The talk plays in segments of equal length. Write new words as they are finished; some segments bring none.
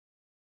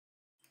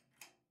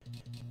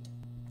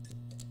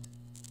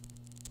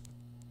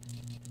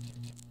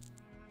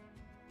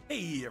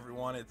Hey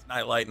everyone, it's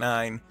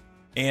Nightlight9,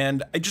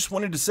 and I just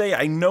wanted to say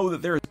I know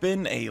that there has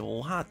been a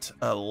lot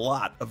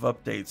of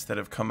updates that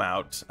have come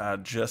out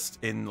just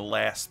in the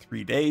last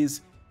 3 days.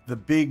 The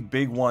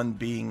big one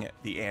being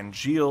the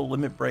Angeal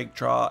limit break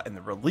draw and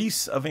the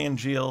release of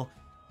Angeal.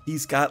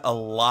 He's got a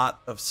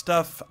lot of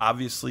stuff.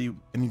 Obviously,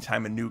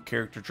 anytime a new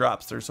character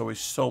drops, there's always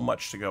so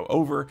much to go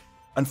over.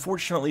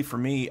 Unfortunately for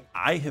me,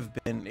 I have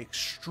been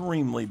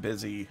extremely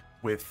busy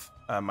with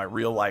my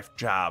real life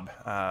job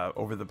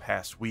over the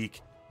past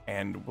week,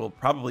 and will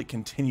probably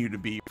continue to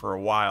be for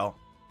a while.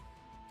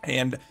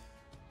 And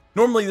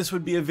normally this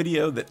would be a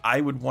video that I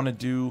would want to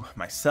do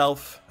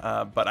myself,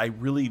 but I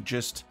really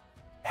just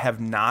have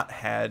not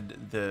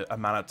had the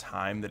amount of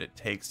time that it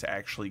takes to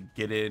actually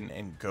get in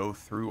and go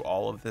through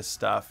all of this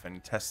stuff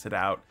and test it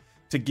out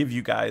to give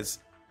you guys,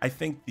 I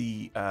think,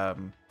 the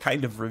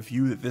kind of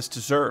review that this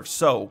deserves.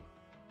 So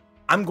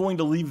I'm going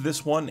to leave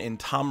this one in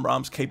Tom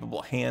Rom's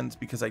capable hands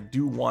because I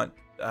do want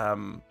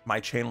my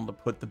channel to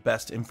put the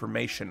best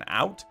information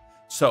out.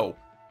 So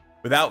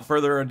without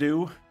further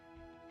ado,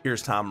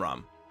 here's Tom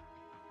Rom.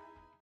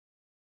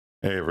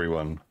 Hey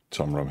everyone,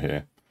 Tom Rom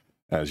here.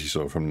 As you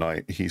saw from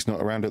Night, he's not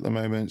around at the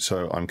moment,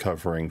 so I'm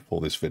covering for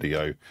this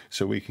video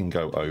so we can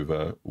go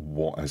over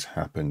what has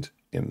happened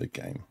in the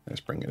game.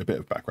 Let's bring in a bit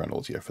of background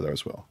audio for that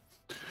as well.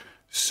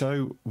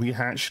 So we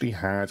actually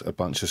had a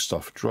bunch of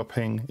stuff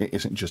dropping. It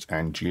isn't just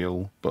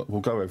Angeal, but we'll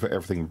go over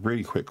everything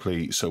really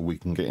quickly so we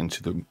can get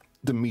into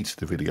the meat of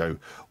the video,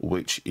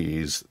 which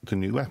is the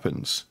new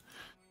weapons.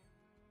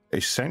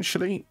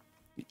 Essentially,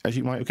 as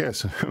you might have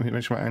guessed, when we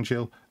mentioned about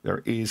Angeal,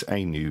 there is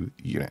a new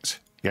unit.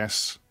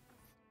 Yes,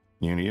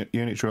 new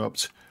unit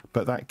dropped,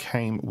 but that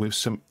came with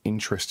some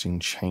interesting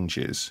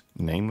changes.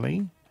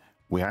 Namely,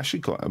 we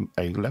actually got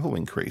a level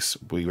increase.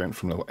 We went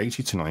from level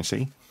 80 to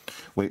 90,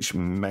 which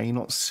may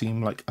not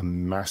seem like a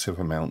massive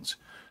amount,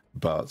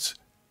 but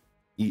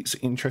it's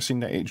interesting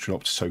that it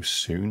dropped so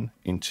soon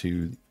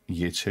into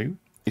year 2.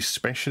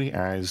 Especially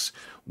as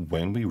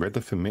when we read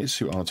the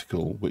Famitsu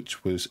article,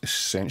 which was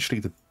essentially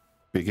the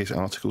biggest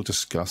article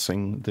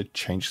discussing the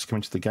changes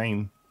coming to the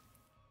game,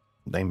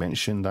 they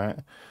mentioned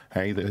that,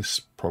 hey,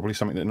 there's probably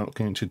something they're not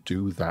going to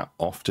do that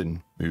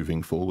often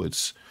moving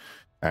forwards.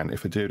 And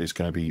if they do, it's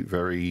going to be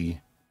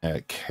very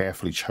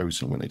carefully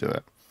chosen when they do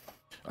it.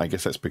 I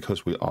guess that's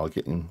because we are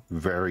getting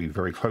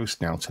very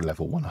close now to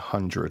level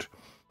 100.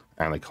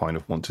 And I kind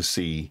of want to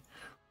see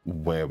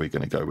where we're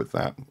going to go with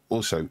that.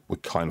 Also, we're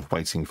kind of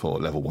waiting for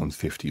level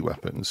 150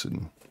 weapons,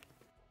 and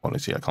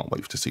honestly, I can't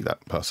wait to see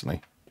that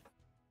personally.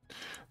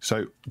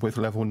 So with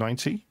level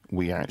 90,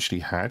 we actually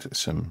had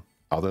some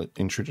other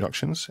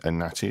introductions,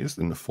 and that is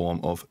in the form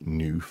of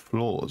new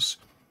floors.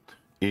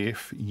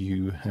 If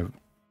you have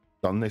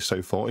done this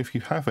so far, if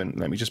you haven't,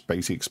 let me just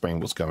basically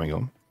explain what's going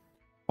on.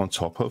 On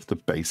top of the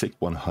basic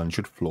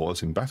 100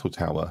 floors in Battle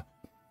Tower,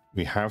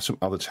 we have some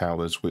other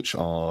towers which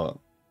are,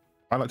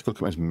 I like to look at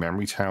them as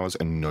memory towers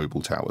and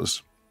noble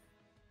towers.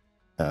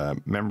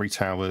 Memory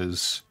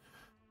towers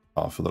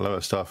are for the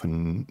lower stuff,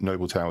 and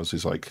noble towers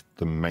is like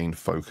the main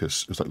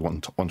focus. It's like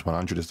 1 to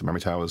 100 is the memory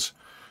towers,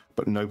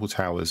 but noble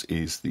towers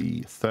is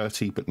the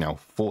 30, but now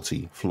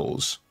 40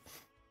 floors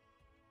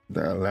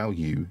that allow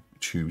you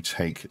to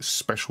take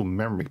special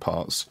memory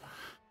parts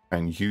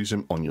and use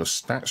them on your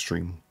stat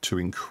stream to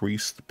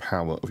increase the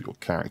power of your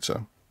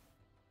character.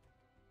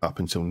 Up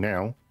until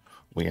now,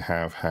 we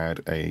have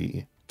had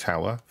a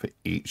tower for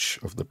each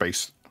of the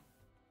base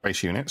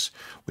units.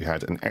 We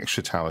had an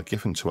extra tower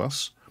given to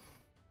us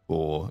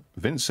for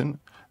Vincent,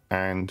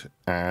 and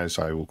as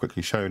I will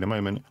quickly show in a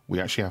moment, we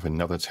actually have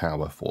another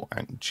tower for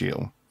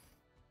Angeal.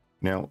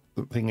 Now,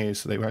 the thing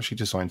is, they were actually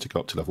designed to go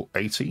up to level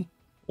 80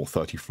 or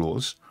 30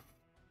 floors,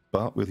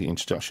 but with the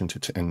introduction to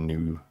 10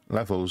 new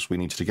levels, we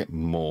needed to get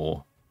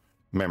more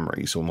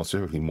memories, or more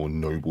specifically more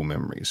noble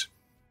memories.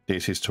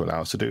 This is to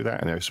allow us to do that,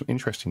 and there are some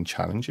interesting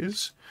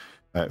challenges.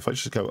 If I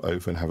just go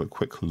over and have a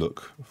quick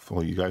look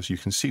for you guys, you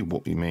can see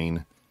what we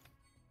mean.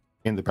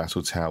 In the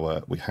Battle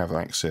Tower, we have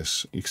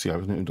access. You can see I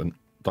haven't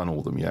done all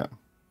of them yet.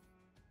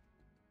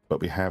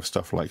 But we have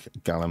stuff like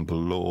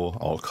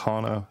Galambalor,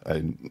 Arcana,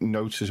 a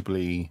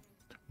noticeably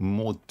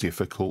more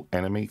difficult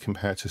enemy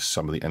compared to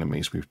some of the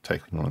enemies we've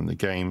taken on in the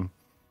game.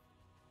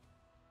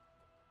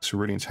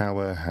 Cerulean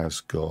Tower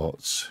has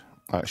got...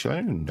 Actually,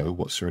 I don't even know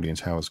what Cerulean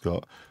Tower's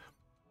got.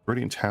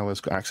 Brilliant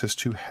Tower's got access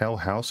to Hell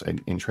House,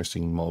 an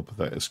interesting mob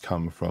that has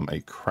come from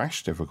a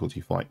Crash difficulty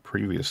fight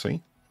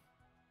previously.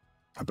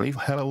 I believe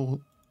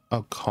Hell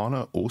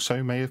Arcana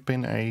also may have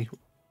been a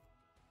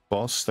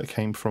boss that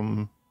came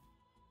from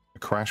a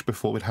Crash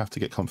before. We'd have to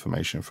get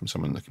confirmation from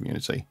someone in the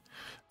community.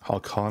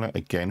 Arcana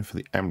again for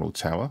the Emerald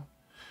Tower.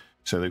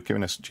 So they've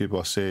given us 2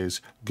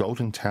 bosses.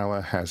 Golden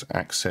Tower has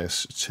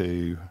access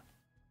to...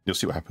 You'll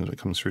see what happens when it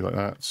comes through like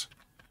that.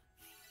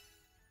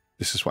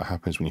 This is what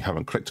happens when you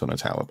haven't clicked on a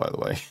tower, by the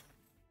way.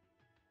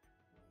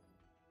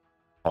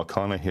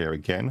 Arcana here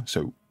again.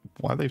 So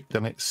why they've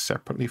done it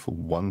separately for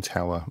one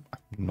tower,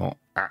 I'm not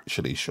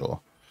actually sure.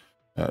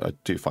 I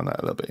do find that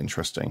a little bit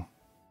interesting.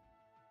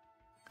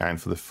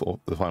 and for the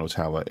final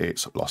tower,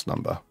 it's lost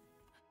number.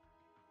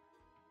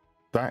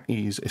 That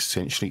is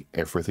essentially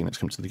everything that's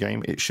come to the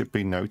game. It should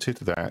be noted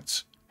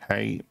that,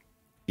 hey,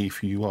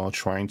 if you are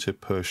trying to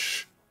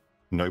push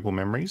noble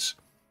memories,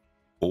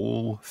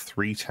 all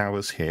 3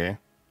 towers here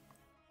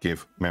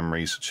give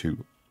memories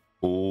to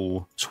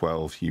all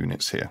 12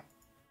 units here.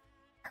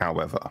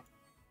 However,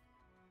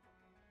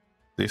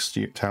 this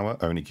tower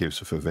only gives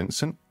for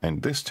Vincent,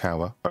 and this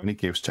tower only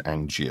gives to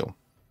Angeal,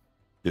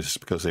 just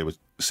because they were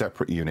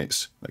separate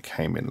units that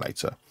came in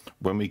later.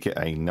 When we get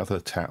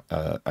another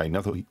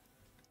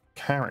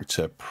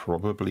character,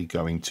 probably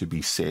going to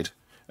be Sid,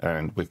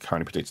 and we're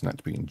currently predicting that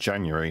to be in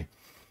January,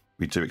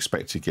 we do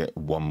expect to get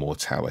one more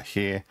tower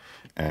here,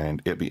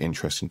 and it'll be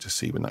interesting to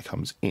see when that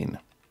comes in.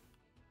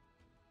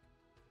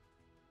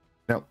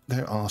 Now,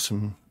 there are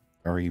some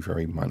very,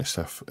 very minor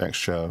stuff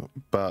extra,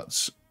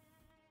 but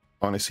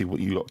honestly, what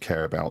you lot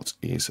care about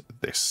is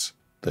this,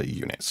 the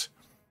unit.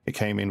 It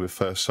came in with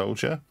First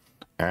Soldier,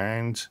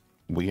 and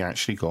we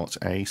actually got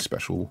a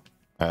special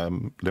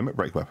limit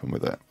break weapon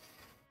with it.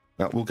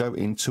 Now, we'll go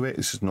into it.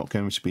 This is not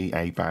going to be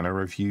a banner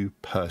review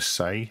per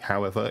se.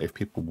 However, if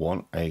people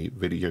want a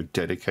video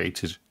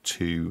dedicated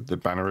to the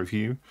banner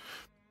review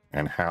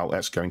and how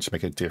that's going to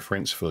make a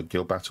difference for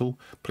Guild Battle,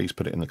 please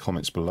put it in the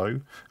comments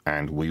below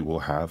and we will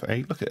have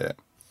a look at it.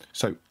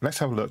 So let's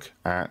have a look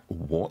at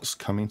what's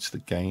coming to the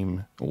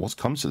game, or what's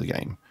come to the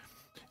game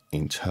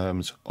in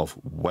terms of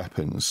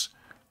weapons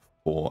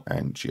for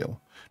Angeal.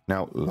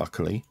 Now,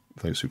 luckily,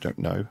 those who don't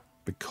know,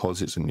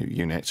 because it's a new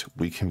unit,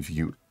 we can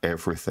view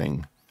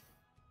everything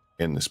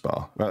in this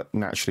bar.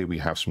 Naturally, we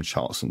have some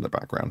charts in the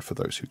background for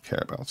those who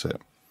care about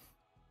it.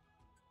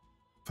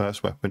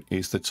 First weapon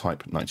is the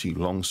Type 90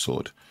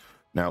 Longsword.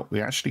 Now, we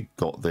actually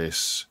got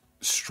this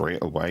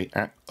straight away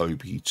at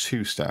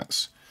OB2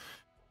 stats,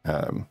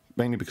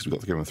 mainly because we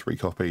got given 3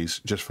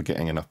 copies, just for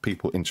getting enough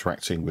people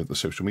interacting with the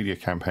social media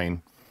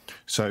campaign.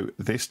 So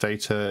this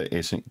data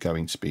isn't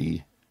going to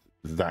be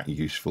that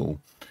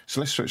useful.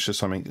 So let's switch to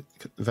something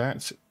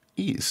that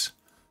is.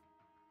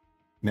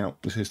 Now,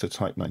 this is the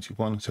Type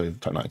 91, so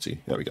Type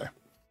 90, there we go.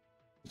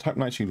 The Type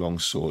 90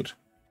 Longsword,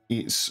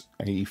 it's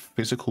a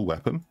physical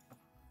weapon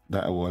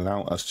that will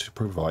allow us to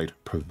provide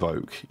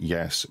Provoke.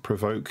 Yes,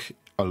 Provoke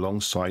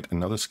alongside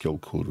another skill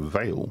called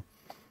Veil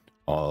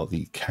are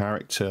the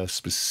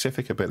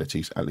character-specific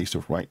abilities, at least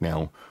of right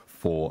now,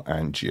 for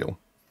Angeal.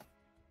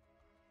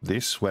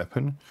 This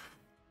weapon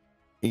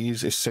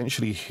is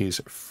essentially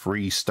his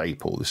free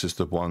staple. This is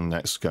the one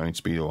that's going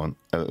to be on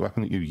a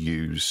weapon that you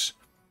use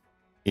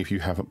if you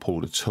haven't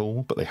pulled at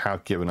all, but they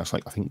have given us,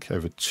 like, I think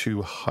over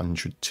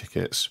 200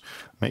 tickets,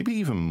 maybe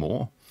even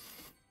more.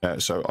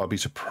 So I'll be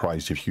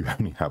surprised if you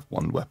only have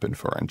 1 weapon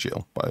for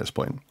Angeal by this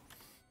point.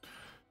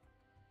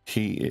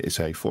 He is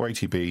a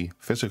 480B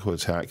physical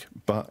attack,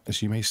 but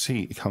as you may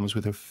see, it comes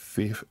with a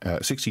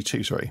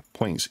 62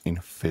 points in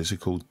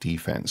physical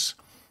defense.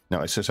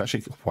 Now, it's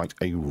actually quite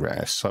a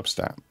rare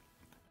substat.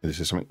 This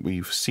is something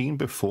we've seen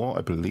before.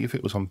 I believe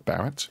it was on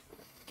Barrett,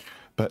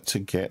 but to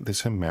get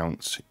this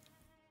amount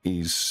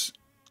is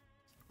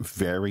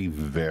very,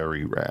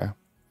 very rare.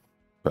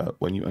 But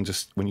when you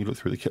look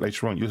through the kit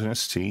later on, you're going to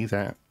see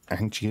that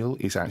Angeal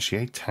is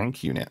actually a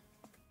tank unit,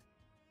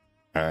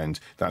 and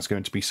that's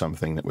going to be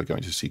something that we're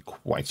going to see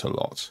quite a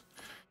lot.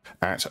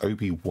 At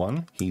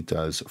OB1, he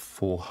does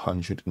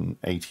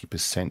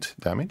 480%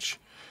 damage,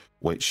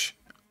 which,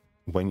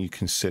 when you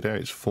consider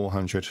it's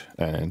 400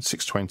 and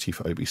 620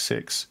 for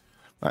OB6,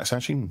 that's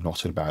actually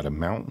not a bad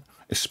amount,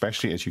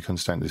 especially as you can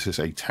understand this is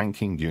a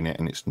tanking unit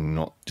and it's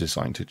not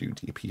designed to do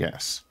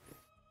DPS.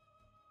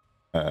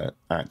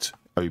 At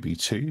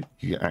OB2,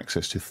 you get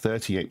access to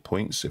 38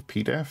 points of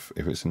PDEF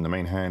if it's in the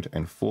main hand,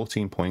 and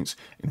 14 points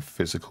in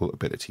physical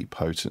ability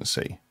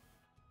potency.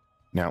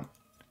 Now,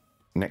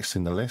 next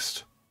in the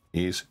list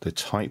is the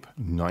Type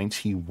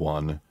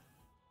 91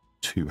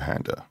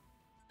 two-hander.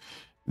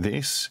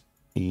 This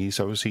is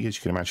obviously, as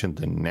you can imagine,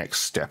 the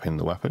next step in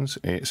the weapons.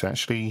 It's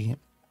actually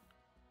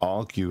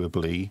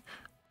arguably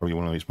probably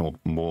one of these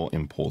more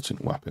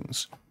important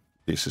weapons.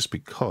 This is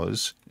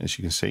because, as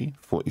you can see,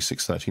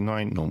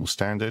 4639 normal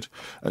standard.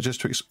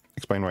 Just to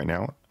explain right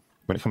now,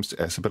 when it comes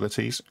to S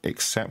abilities,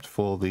 except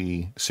for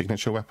the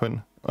signature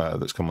weapon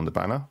that's come on the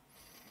banner,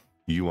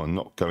 you are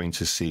not going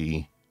to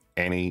see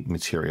any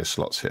materia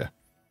slots here.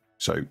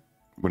 So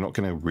we're not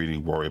going to really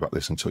worry about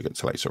this until we get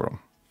to later on.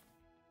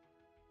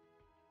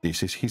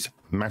 This is his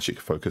magic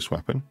focus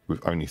weapon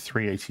with only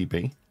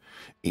 380B.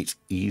 It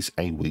is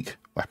a weak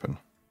weapon.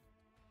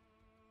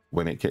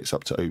 When it gets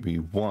up to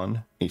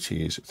OB1, it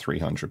is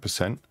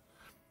 300%,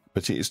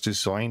 but it is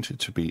designed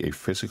to be a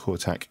physical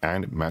attack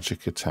and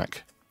magic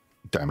attack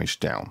damage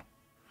down.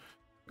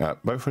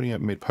 Both only at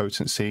mid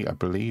potency, I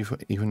believe.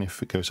 Even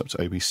if it goes up to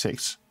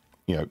OB6,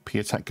 you know, P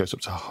attack goes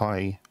up to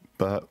high,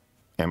 but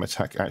M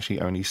attack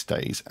actually only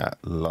stays at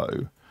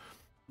low.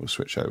 We'll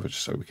switch over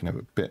just so we can have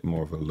a bit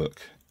more of a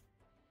look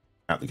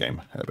at the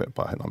game, a bit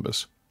by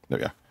numbers. There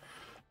we go.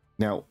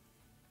 Now,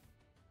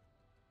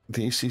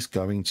 this is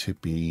going to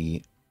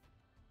be,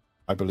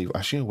 I believe,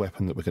 actually a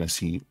weapon that we're going to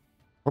see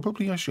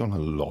probably actually on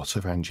a lot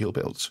of Angeal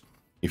builds.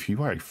 If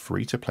you are a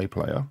free-to-play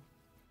player,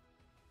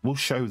 we'll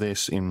show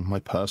this in my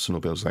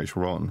personal builds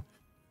later on,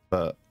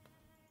 but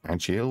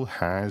Angeal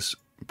has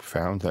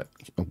found that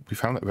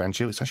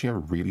Angeal is actually a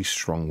really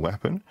strong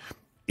weapon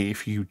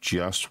if you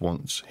just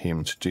want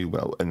him to do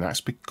well, and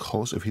that's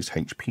because of his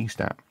HP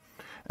stat.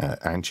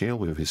 Angeal,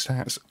 with his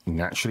stats,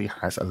 naturally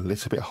has a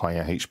little bit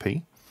higher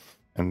HP,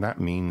 and that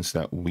means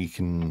that we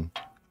can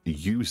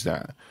use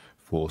that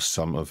for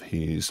some of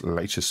his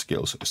later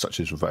skills, such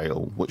as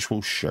Veil, which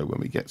we'll show when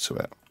we get to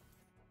it.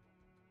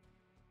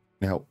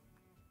 Now,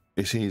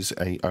 this is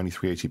only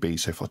 380B,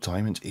 so for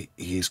Diamond, it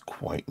is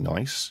quite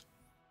nice.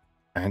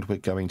 And we're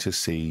going to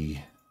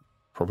see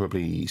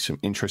probably some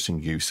interesting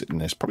use in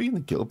this, probably in the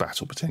guild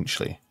battle,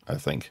 potentially, I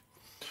think.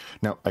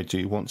 Now, I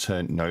do want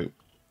to note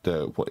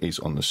what is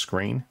on the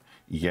screen.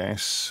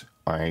 Yes,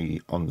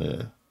 on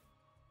the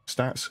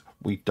stats,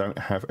 we don't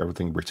have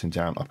everything written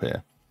down up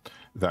here.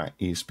 That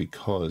is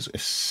because,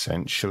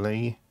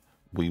 essentially,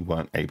 we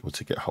weren't able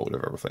to get hold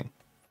of everything.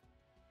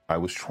 I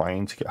was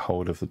trying to get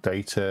hold of the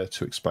data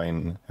to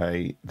explain,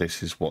 hey,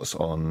 this is what's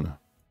on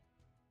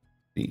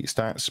the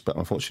stats, but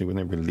unfortunately when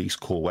they release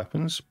core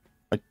weapons,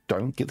 I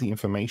don't get the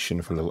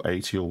information for level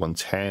 80 or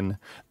 110,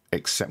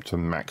 except for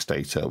max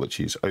data, which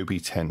is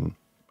OB10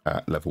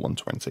 at level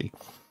 120.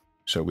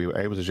 So we were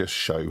able to just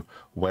show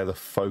where the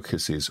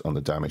focus is on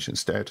the damage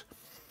instead.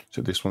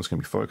 So this one's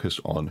going to be focused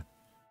on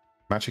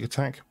magic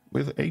attack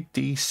with a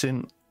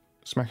decent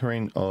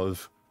smattering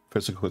of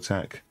physical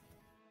attack,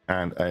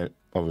 and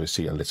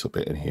obviously a little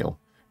bit in heal.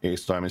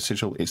 It's Diamond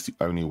Sigil. It's the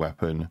only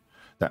weapon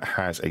that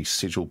has a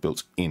sigil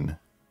built in.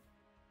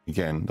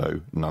 Again,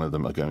 though, none of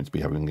them are going to be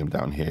having them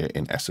down here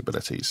in S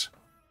abilities.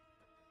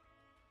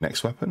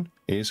 Next weapon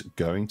is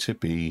going to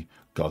be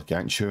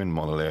Gargantuan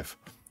Monolith,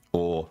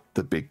 or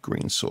the Big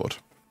Green Sword.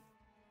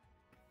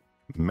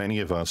 Many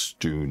of us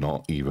do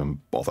not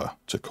even bother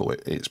to call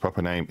it its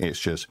proper name. It's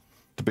just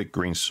the Big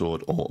Green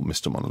Sword, or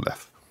Mr.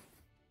 Monolith.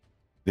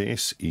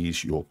 This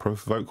is your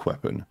provoke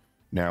weapon.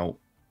 Now,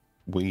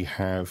 we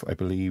have, I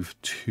believe,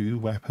 2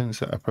 weapons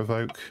that are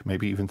provoke,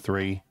 maybe even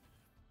 3,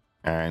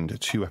 and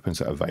 2 weapons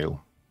that are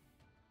veil.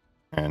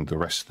 And the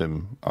rest of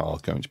them are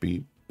going to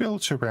be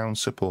built around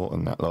support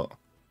and that lot.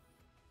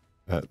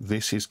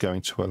 This is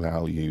going to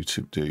allow you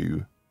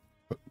to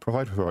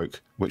provide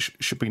provoke, which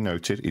should be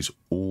noted is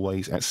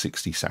always at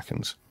 60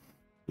 seconds.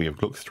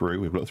 We've looked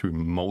through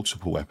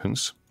multiple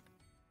weapons.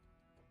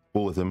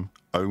 All of them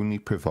only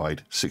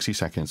provide 60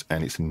 seconds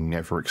and it's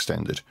never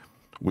extended,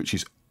 which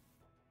is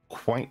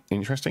quite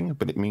interesting,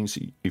 but it means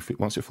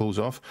once it falls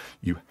off,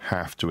 you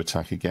have to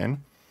attack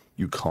again.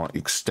 You can't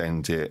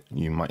extend it.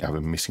 You might have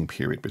a missing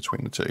period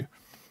between the two.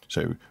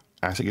 So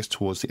as it gets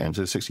towards the end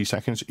of the 60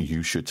 seconds,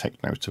 you should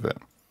take note of it.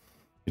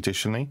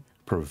 Additionally,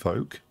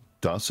 provoke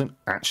doesn't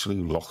actually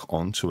lock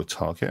onto a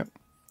target,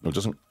 or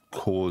doesn't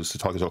cause the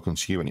target to lock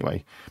onto you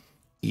anyway,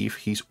 if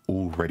he's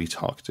already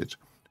targeted.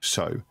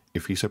 So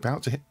if he's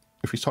targeted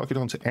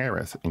onto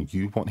Aerith and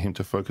you want him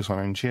to focus on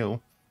Angeal,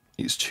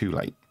 it's too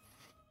late.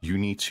 You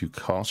need to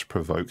cast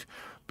provoke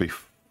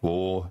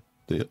before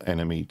the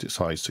enemy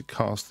decides to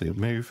cast the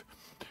move,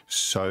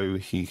 so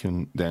he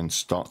can then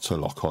start to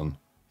lock on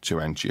to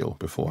Angeal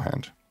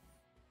beforehand.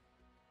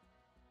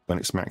 When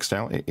it's maxed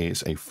out, it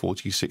is a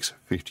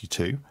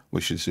 46-52,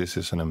 this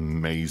is an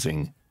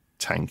amazing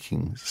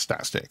tanking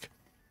stat stick.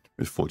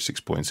 With 46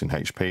 points in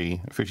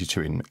HP,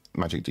 52 in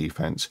magic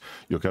defense,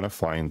 you're going to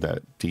find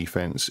that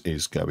defense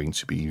is going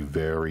to be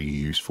very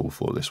useful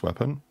for this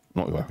weapon.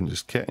 Not the weapon,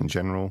 just kit in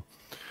general,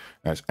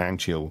 as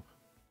Angeal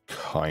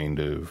kind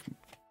of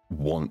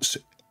wants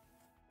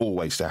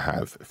always to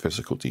have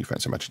physical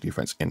defense and magic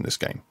defense in this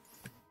game.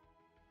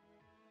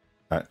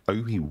 At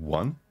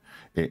OB1,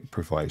 it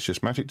provides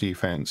just magic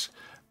defense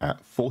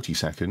at 40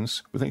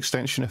 seconds with an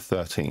extension of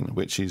 13,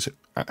 which is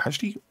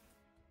actually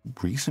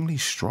reasonably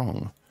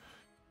strong,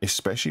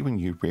 especially when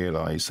you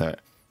realize that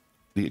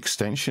the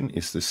extension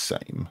is the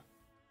same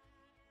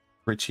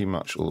pretty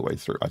much all the way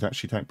through. I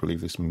actually don't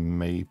believe this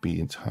may be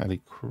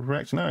entirely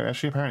correct. No,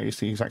 actually, apparently it's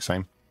the exact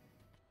same.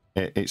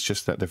 It's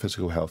just that the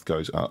physical health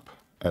goes up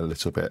a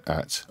little bit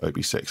at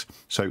OB6.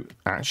 So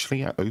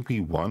actually at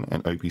OB1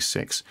 and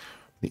OB6,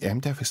 the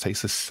MDEF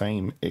stays the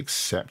same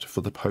except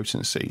for the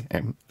potency.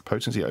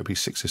 Potency at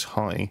OB6 is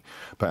high,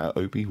 but at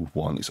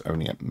OB1 it's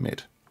only at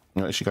mid.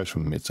 It actually goes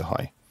from mid to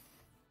high.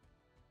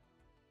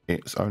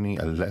 It's only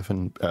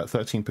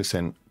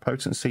 13%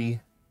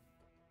 potency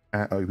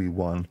at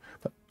OB1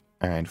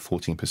 and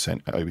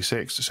 14% at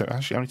OB6. So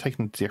actually only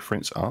taking the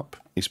difference up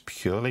is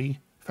purely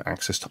for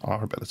access to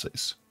our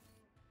abilities.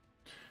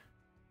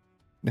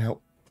 Now,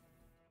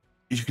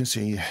 as you can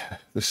see,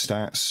 the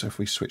stats, if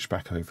we switch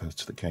back over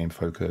to the game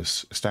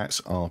focus, stats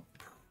are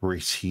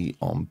pretty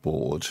on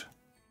board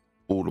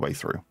all the way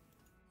through.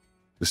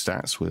 The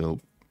stats will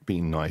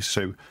be nice.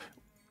 So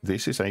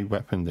this is a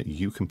weapon that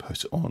you can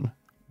put on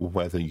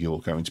whether you're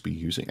going to be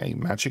using a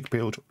magic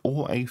build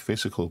or a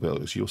physical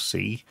build. As you'll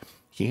see,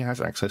 he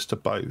has access to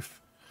both.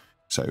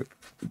 So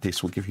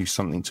this will give you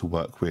something to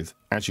work with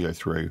as you go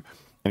through.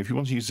 And if you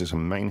want to use this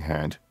on main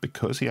hand,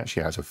 because he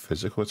actually has a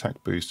physical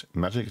attack boost,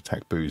 magic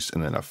attack boost,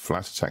 and then a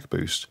flat attack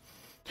boost,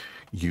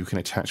 you can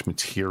attach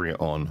materia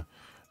on,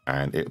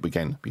 and it will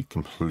again be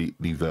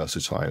completely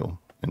versatile.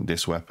 And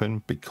this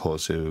weapon,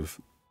 because of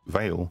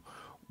Veil,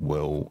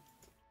 will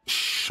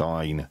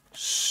shine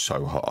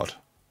so hard.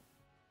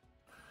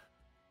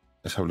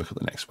 Let's have a look at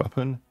the next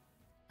weapon.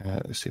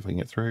 Let's see if I can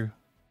get through.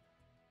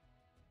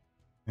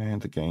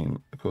 And the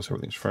game, of course,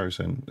 everything's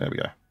frozen. There we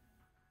go.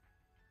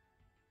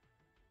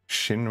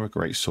 Shinra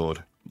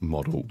Greatsword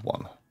Model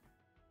 1.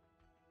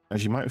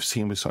 As you might have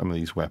seen with some of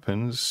these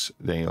weapons,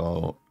 they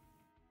are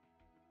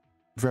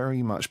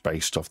very much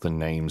based off the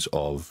names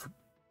of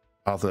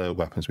other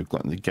weapons we've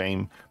got in the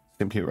game,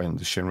 simply around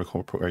the Shinra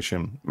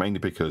Corporation, mainly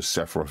because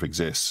Sephiroth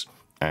exists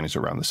and is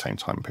around the same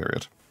time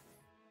period.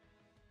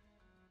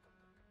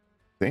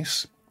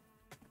 This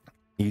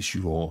is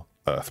your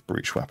Earth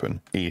Breach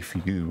weapon. If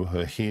you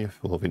were here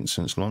for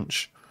Vincent's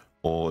launch,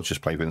 or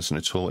just play Vincent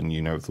at all and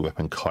you know the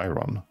weapon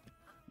Chiron,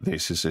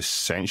 this is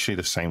essentially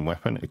the same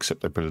weapon,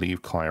 except I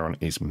believe Chiron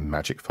is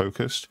magic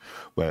focused,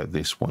 where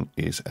this one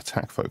is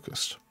attack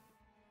focused,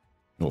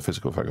 or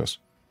physical focused.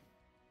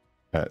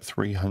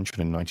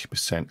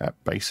 390%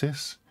 at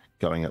basis,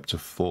 going up to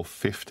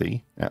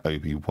 450 at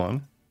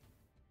OB1.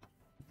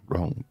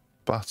 Wrong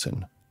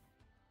button.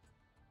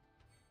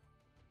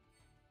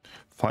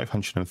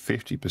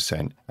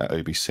 550% at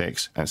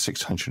OB6 and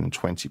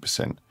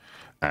 620%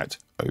 at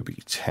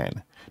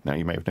OB10. Now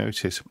you may have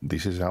noticed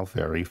this is our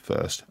very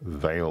first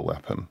Veil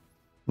weapon.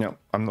 Now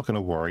I'm not going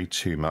to worry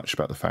too much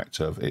about the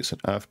fact of it's an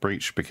Earth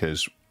Breach,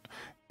 because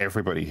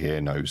everybody here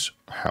knows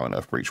how an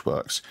Earth Breach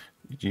works.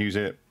 You use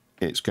it,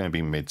 it's going to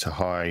be mid to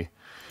high,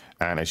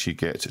 and as you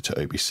get to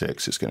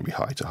OB6 it's going to be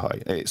high to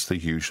high. It's the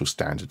usual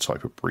standard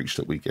type of breach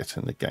that we get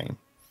in the game.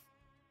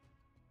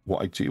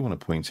 What I do want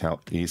to point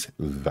out is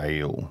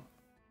Veil.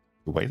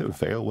 The way that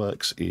Veil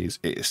works is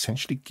it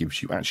essentially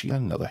gives you actually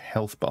another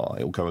health bar.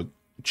 It will go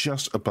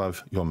just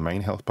above your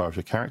main health bar of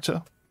your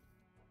character,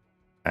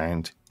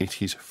 and it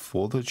is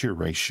for the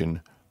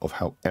duration of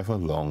however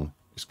long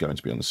it's going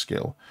to be on the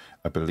skill.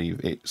 I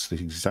believe it's the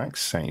exact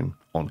same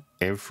on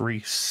every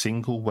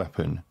single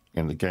weapon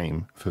in the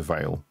game for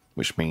Veil,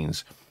 which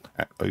means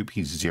at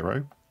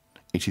OB0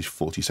 it is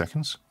 40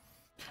 seconds,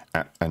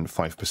 and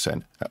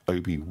 5%. At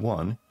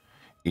OB1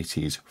 it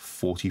is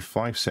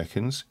 45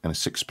 seconds and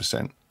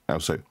 6%.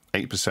 Also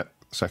 8%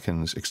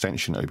 seconds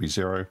extension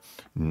OB0,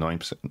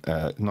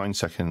 9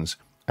 seconds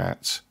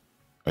at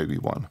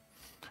OB1.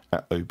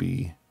 At OB,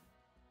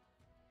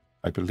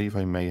 I believe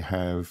I may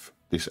have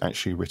this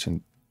actually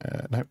written,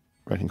 no,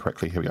 written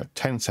correctly. Here we go.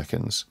 10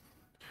 seconds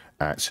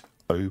at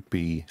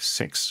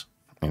OB6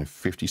 and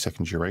 50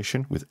 second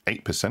duration with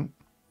 8%.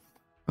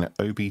 And at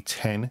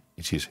OB10,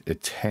 it is a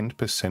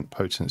 10%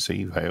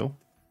 potency Veil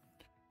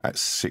at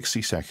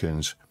 60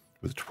 seconds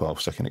with a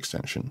 12-second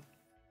extension.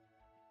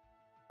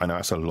 I know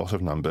that's a lot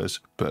of numbers,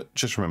 but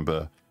just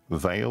remember,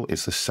 Veil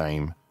is the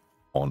same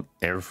on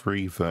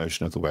every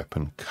version of the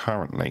weapon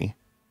currently,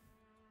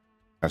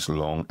 as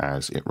long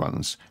as it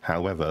runs.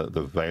 However,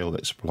 the Veil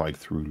that's applied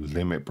through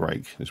Limit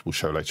Break, as we'll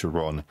show later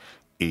on,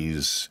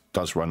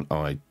 does run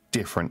on a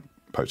different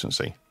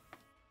potency.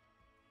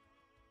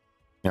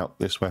 Now,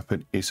 this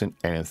weapon isn't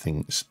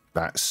anything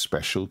that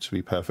special, to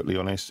be perfectly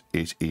honest.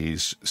 It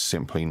is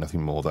simply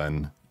nothing more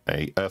than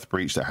a Earth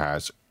Breach that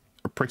has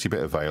a pretty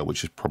bit of Veil,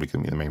 which is probably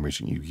going to be the main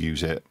reason you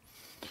use it.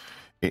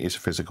 It is a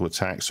physical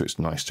attack, so it's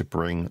nice to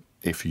bring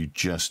if you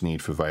just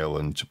need for Veil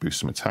and to boost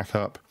some attack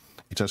up.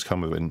 It does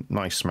come with a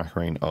nice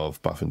smattering of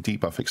buff and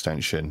debuff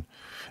extension,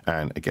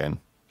 and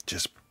again,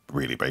 just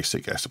really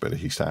basic S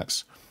ability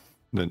stats.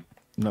 The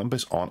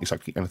numbers aren't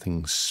exactly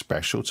anything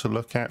special to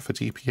look at for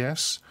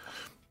DPS,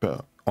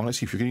 but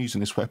honestly, if you're going to be using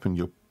this weapon,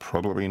 you're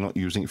probably not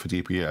using it for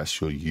DPS.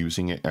 You're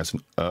using it as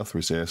an Earth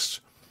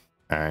Resist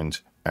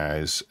and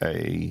as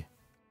a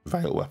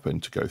Veil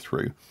weapon to go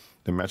through.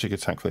 The magic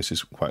attack base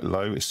is quite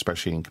low,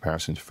 especially in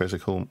comparison to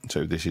physical,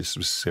 so this is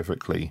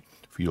specifically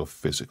for your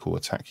physical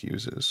attack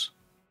users.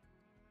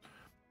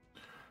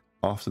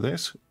 After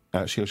this,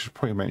 actually I should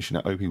probably mention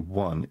that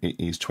OB1, it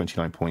is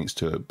 29 points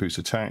to boost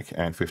attack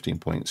and 15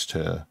 points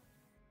to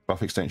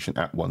buff extension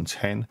at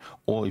 110,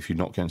 or if you're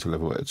not going to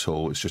level it at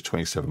all, it's just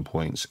 27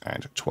 points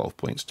and 12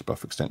 points to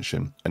buff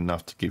extension,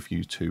 enough to give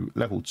you to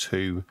level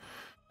 2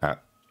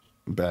 at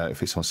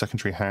if it's on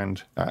secondary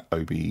hand at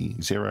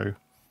OB0,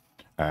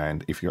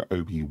 and if you're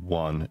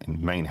OB1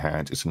 in main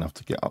hand, it's enough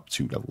to get up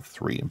to level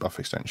 3 in buff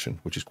extension,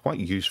 which is quite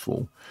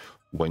useful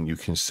when you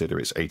consider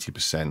it's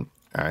 80%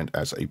 and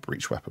as a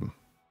breach weapon.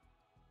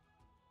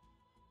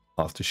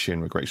 After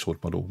Shinra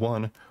Greatsword Model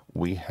 1,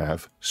 we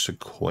have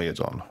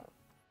Sequoiadendron.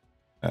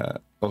 If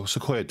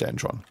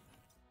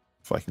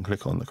I can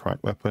click on the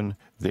correct weapon,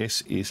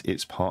 this is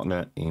its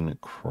partner in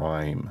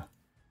crime.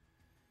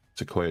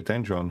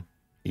 Sequoiadendron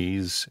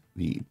is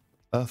the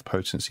Earth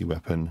potency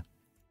weapon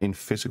in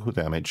physical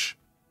damage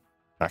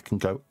that can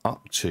go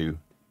up to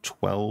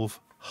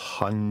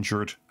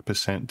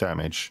 1200%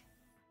 damage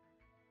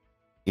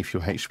if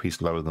your HP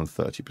is lower than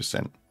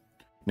 30%.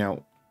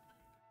 Now,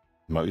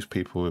 most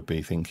people would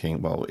be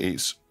thinking, well,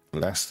 it's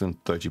less than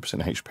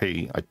 30%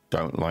 HP. I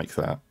don't like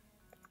that.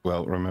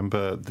 Well,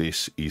 remember,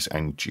 this is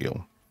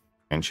Angeal.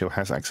 Angeal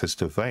has access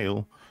to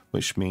Veil,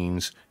 which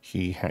means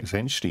he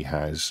essentially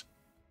has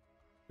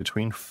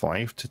between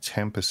 5 to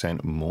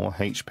 10% more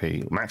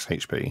HP, max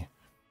HP,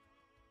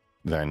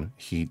 than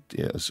he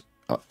does,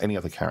 any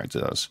other character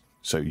does.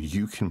 So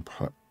you can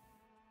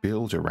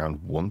build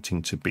around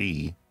wanting to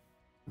be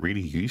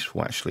really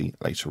useful, actually,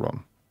 later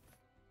on.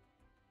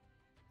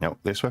 Now,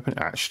 this weapon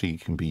actually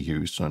can be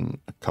used on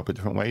a couple of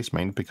different ways,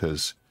 mainly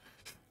because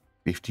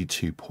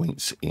 52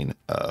 points in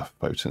Earth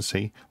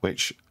potency,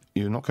 which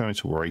you're not going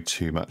to worry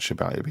too much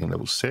about it being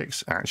level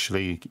 6.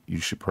 Actually, you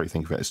should probably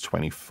think of it as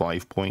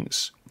 25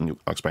 points, and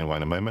I'll explain why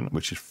in a moment,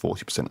 which is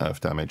 40%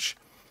 Earth damage.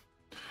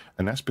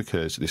 And that's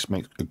because this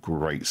makes a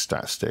great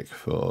stat stick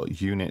for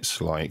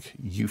units like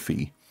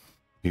Yuffie,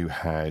 who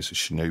has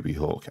Shinobi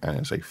Hawk and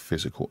is a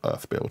physical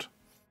Earth build.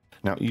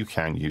 Now, you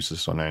can use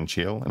this on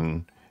Angeal,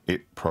 and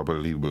it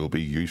probably will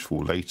be useful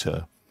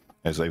later,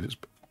 as they've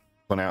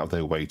gone out of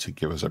their way to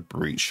give us a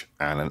breach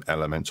and an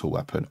elemental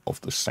weapon of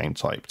the same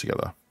type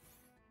together.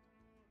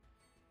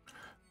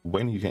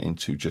 When you get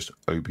into just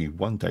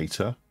OB1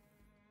 data,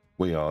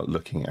 we are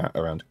looking at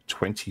around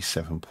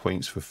 27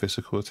 points for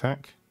physical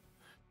attack,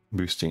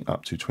 boosting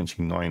up to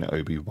 29 at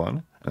OB1,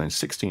 and then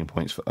 16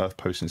 points for Earth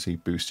potency,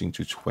 boosting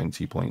to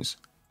 20 points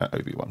at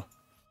OB1.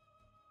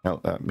 Now,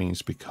 that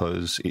means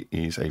because it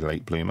is a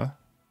late bloomer,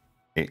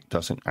 it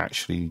doesn't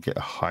actually get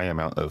a high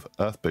amount of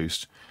Earth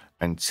boost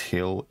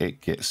until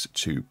it gets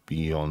to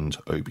beyond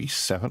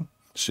OB7.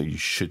 So you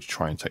should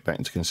try and take that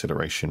into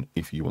consideration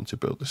if you want to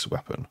build this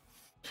weapon.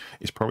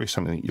 It's probably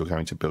something that you're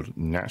going to build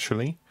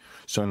naturally.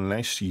 So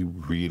unless you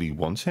really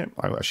want it,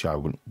 I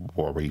wouldn't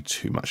worry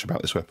too much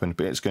about this weapon,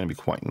 but it's going to be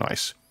quite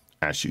nice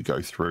as you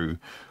go through,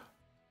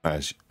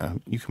 as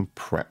you can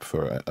prep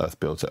for Earth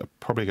builds that are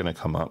probably going to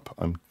come up,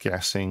 I'm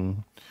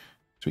guessing,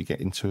 as we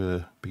get into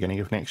the beginning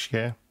of next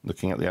year,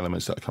 looking at the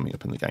elements that are coming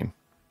up in the game.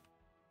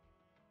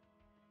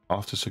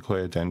 After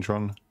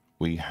Sequoiadendron,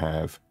 we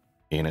have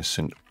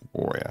Innocent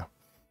Warrior.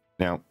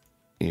 Now,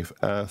 if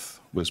Earth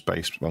was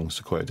based on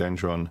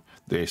Sequoiadendron,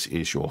 this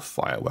is your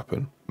fire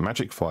weapon.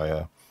 Magic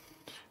fire.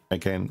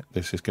 Again,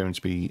 this is going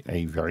to be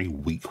a very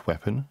weak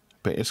weapon,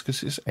 but it's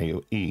because it's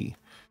AoE.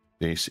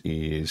 This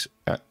is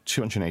at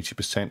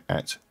 280%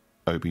 at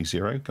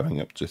OB0, going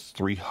up to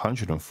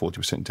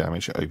 340%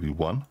 damage at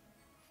OB1,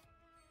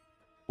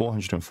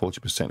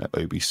 440% at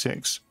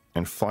OB6,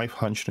 and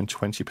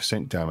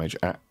 520% damage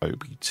at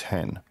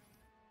OB10.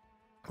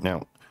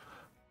 Now,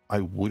 I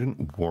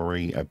wouldn't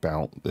worry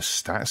about the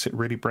stats it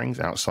really brings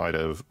outside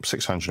of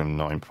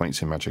 609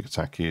 points in magic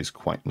attack is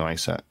quite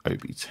nice at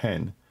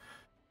OB10.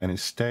 And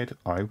instead,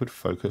 I would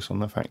focus on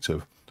the fact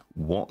of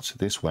what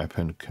this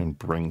weapon can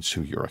bring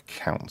to your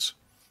account.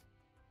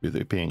 With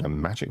it being a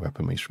magic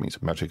weapon, which means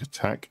magic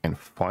attack and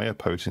fire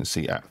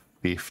potency at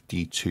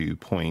 52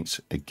 points.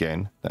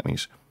 Again, that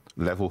means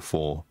level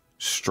 4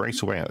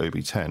 straight away at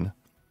OB10.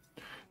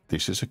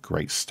 This is a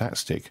great stat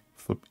stick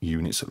for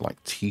units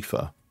like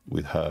Tifa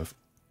with her,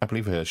 I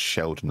believe, her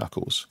shelled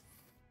knuckles.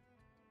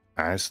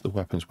 As the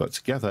weapons work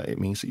together, it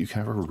means that you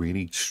can have a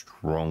really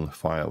strong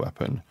fire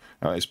weapon.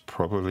 Now, it's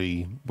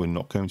probably, we're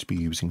not going to be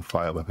using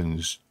fire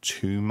weapons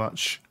too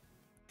much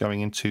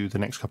going into the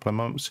next couple of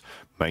months,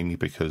 mainly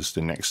because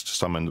the next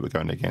summon that we're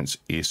going against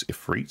is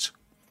Ifrit,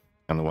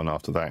 and the one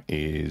after that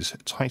is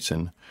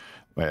Titan,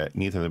 where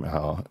neither of them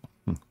are,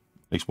 at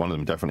least one of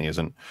them definitely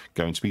isn't,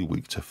 going to be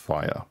weak to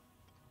fire.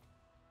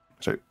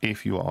 So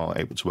if you are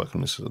able to work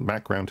on this in the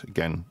background,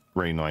 again,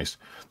 really nice.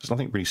 There's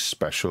nothing really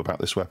special about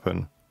this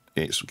weapon.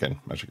 It's, again,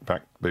 magic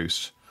attack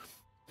boost.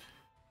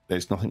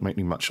 There's nothing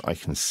really much I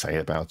can say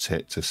about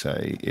it to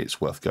say it's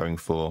worth going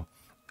for.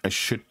 I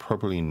should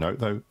probably note,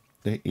 though,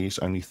 there is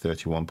only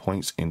 31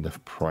 points in the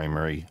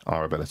primary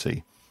R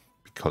ability.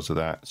 Because of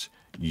that,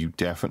 you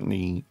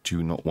definitely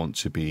do not want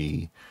to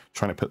be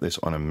trying to put this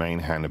on a main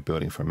hand of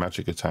building for a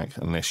magic attack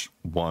unless,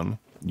 one,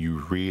 you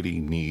really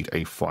need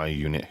a fire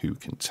unit who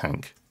can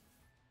tank,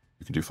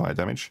 who can do fire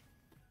damage,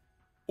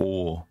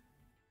 or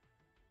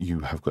you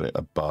have got it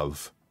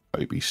above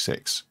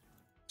OB6,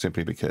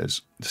 simply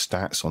because the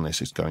stats on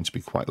this is going to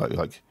be quite low.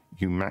 Like,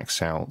 you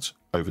max out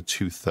over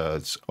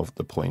 2/3 of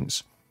the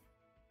points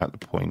at the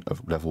point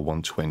of level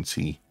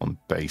 120 on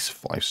base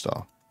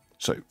 5-star.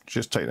 So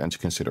just take that into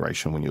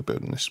consideration when you're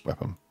building this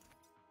weapon.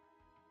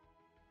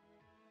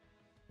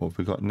 What have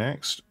we got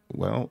next?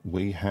 Well,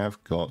 we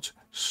have got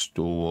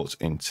Stalwart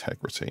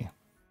Integrity.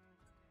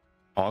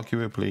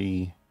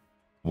 Arguably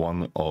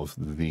one of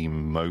the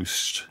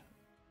most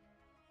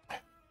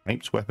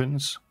hyped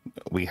weapons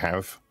we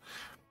have.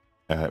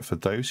 For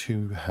those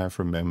who have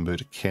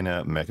remembered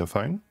Kinner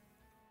Megaphone,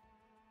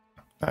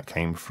 that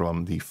came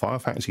from the Final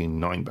Fantasy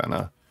IX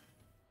banner.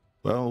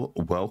 Well,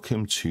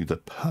 welcome to the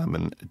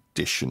permanent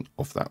edition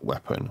of that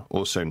weapon,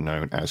 also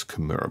known as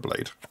Kimura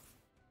Blade.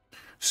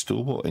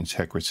 Stalwart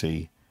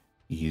Integrity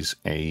is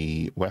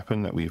a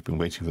weapon that we've been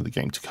waiting for the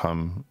game to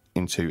come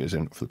into, as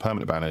in for the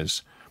permanent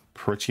banners,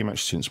 pretty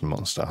much since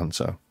Monster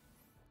Hunter.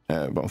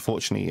 But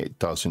unfortunately, it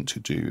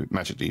doesn't do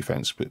magic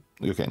defense, but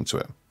we'll get into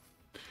it.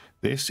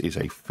 This is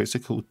a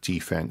physical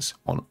defense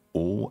on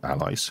all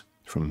allies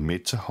from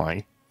mid to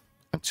high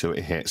until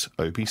it hits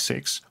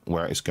OB6,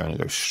 where it's going to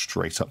go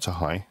straight up to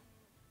high,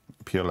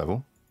 pure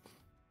level.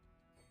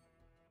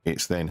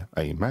 It's then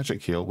a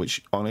magic heal,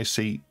 which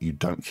honestly, you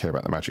don't care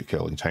about the magic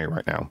heal, I can tell you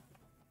right now.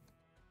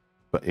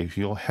 But if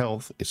your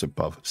health is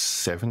above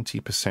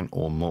 70%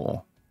 or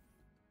more,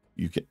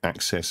 you get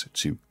access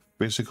to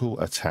physical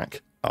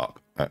attack up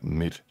at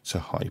mid to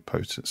high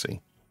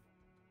potency.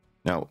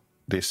 Now,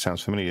 this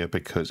sounds familiar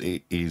because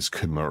it is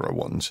Kimura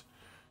Wand.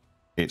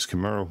 It's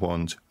Kimura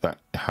Wand that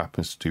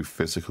happens to do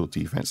physical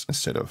defense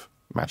instead of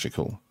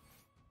magical.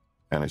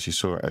 And as you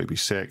saw at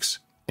OB6,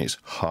 it's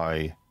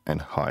high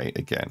and high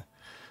again.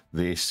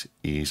 This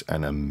is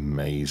an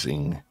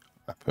amazing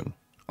weapon.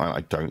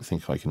 I don't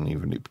think I can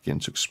even begin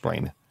to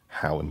explain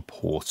how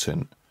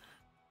important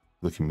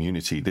the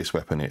community this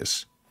weapon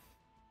is.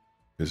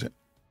 Because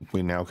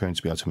we're now going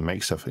to be able to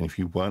make stuff, and if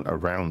you weren't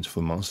around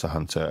for Monster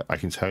Hunter, I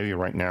can tell you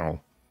right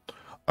now,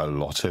 a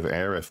lot of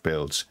ARF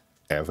builds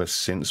ever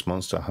since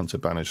Monster Hunter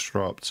Banners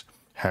dropped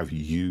have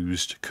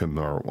used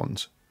Kimura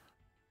Wand.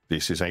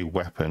 This is a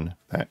weapon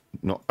that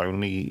not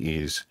only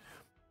is,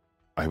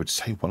 I would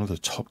say, one of the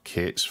top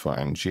kits for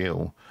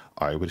Angeal,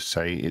 I would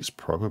say it's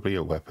probably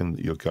a weapon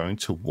that you're going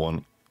to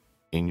want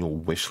in your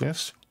wish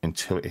list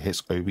until it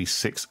hits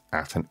OB6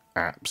 at an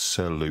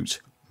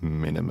absolute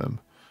minimum.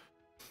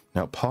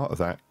 Now, part of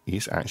that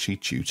is actually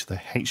due to the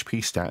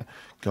HP stat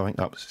going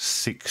up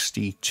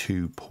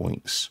 62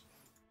 points.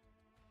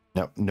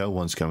 Now, no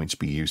one's going to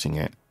be using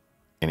it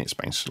in its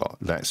main slot,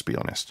 let's be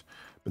honest.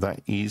 But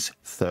that is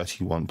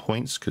 31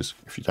 points, because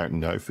if you don't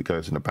know, if it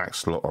goes in a back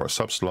slot or a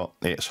sub slot,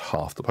 it's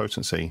half the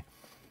potency.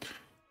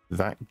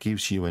 That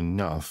gives you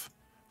enough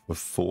for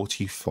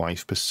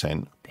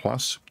 45%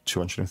 plus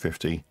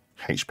 250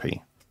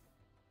 HP.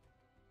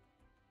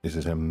 This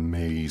is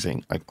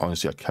amazing.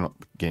 Honestly, I cannot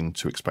begin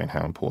to explain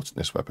how important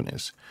this weapon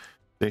is.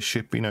 There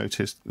should be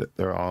noticed that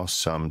there are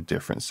some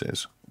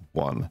differences.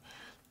 One,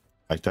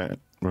 I don't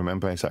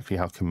remember exactly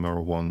how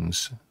Kimura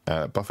Wand's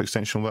buff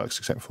extension works,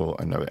 except for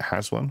I know it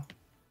has one.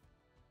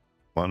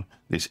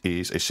 This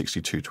is a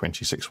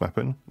 62-26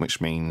 weapon,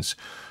 which means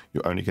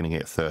you're only going to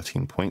get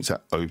 13 points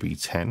at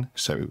OB10,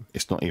 so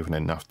it's not even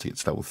enough to get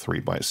to level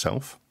 3 by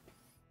itself.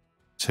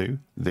 2,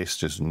 this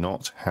does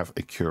not have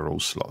a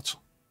cure-all slot,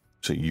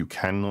 so you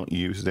cannot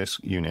use this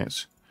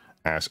unit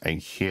as a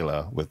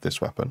healer with this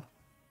weapon,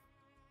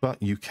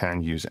 but you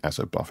can use it as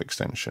a buff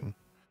extension.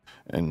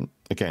 And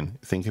again,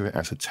 think of it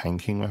as a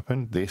tanking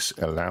weapon. This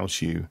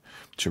allows you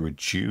to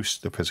reduce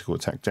the physical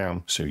attack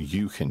down so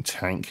you can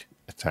tank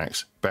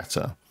attacks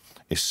better,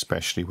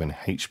 especially when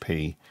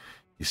HP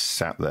is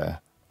sat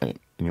there and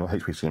your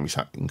HP is going to be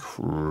sat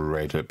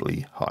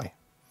incredibly high.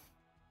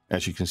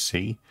 As you can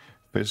see,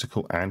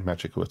 physical and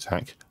magical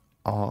attack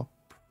are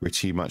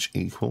pretty much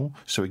equal.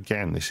 So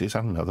again, this is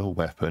another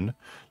weapon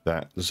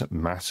that doesn't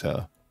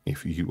matter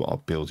if you are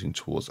building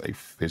towards a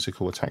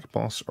physical attack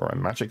boss or a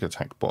magic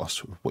attack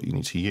boss with what you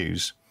need to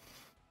use.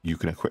 You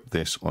can equip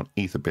this on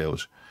either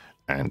build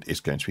and it's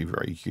going to be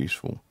very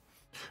useful.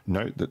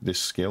 Note that this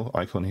skill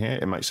icon here,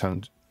 it might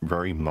sound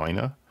very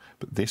minor,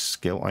 but this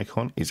skill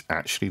icon is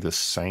actually the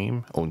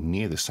same or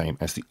near the same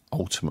as the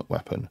ultimate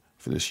weapon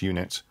for this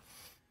unit.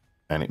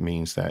 And it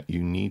means that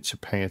you need to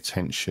pay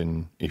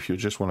attention. If you're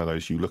just one of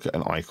those, you look at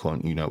an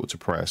icon, you know what to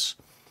press.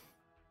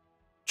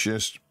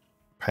 Just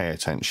pay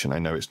attention. I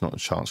know it's not a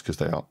chance because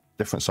they are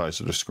different sides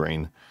of the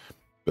screen,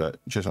 but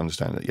just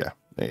understand that, yeah,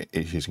 it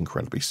is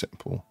incredibly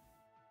simple.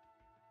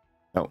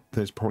 Now,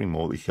 there's probably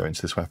more we can go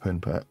into this weapon,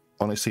 but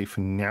honestly, for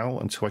now,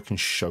 until I can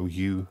show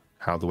you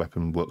how the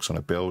weapon works on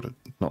a build,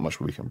 not much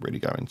we can really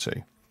go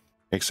into,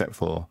 except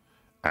for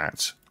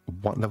at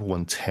level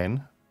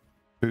 110,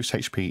 boost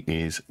HP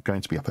is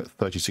going to be up at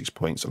 36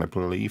 points, and I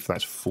believe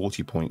that's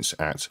 40 points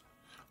at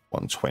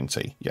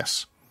 120,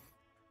 yes.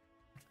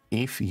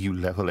 If you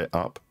level it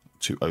up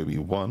to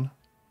OB1,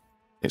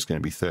 it's going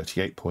to be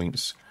 38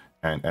 points,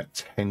 and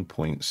at 10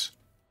 points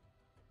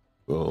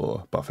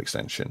for buff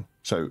extension.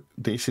 So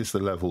this is the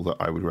level that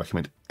I would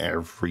recommend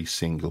every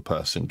single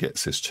person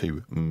gets this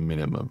to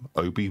minimum.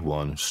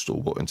 OB1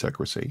 Stalwart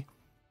Integrity.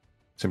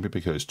 Simply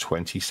because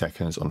 20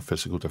 seconds on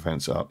physical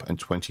defense up and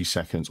 20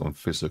 seconds on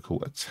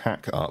physical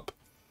attack up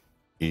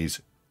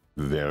is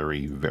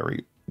very,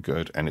 very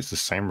good. And it's the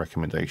same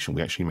recommendation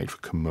we actually made for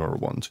Kimura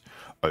Wand.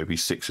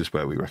 OB6 is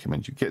where we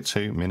recommend you get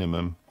to,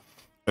 minimum.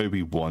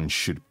 OB1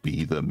 should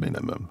be the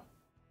minimum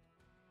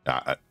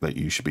that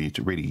you should be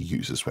to really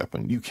use this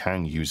weapon. You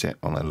can use it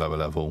on a lower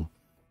level,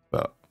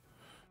 but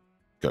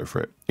go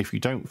for it. If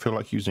you don't feel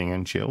like using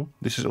Angeal,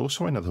 this is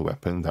also another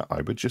weapon that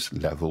I would just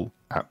level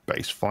at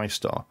base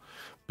 5-star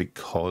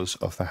because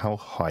of how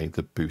high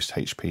the boost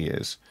HP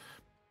is.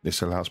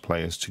 This allows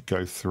players to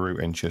go through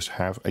and just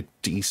have a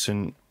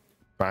decent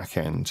back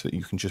end that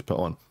you can just put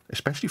on,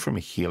 especially from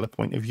a healer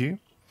point of view.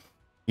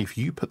 If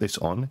you put this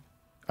on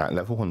at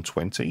level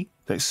 120,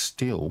 there's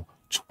still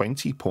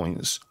 20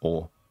 points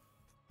or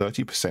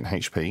 30%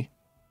 HP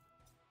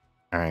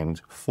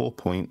and 4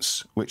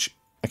 points, which,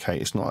 okay,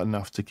 it's not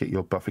enough to get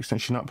your buff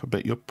extension up,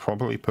 but you're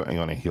probably putting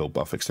on a heal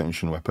buff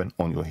extension weapon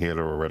on your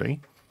healer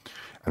already.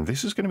 And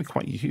this is going to be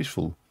quite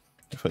useful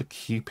for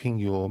keeping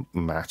your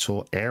Mat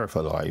or Aerith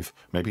alive,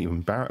 maybe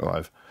even Barret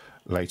alive,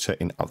 later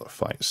in other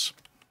fights.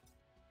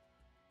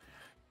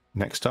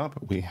 Next up,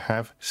 we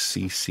have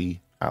CC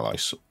Alloy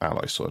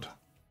Sword.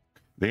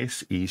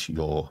 This is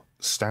your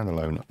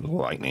standalone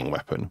lightning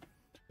weapon.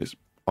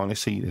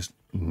 Honestly, there's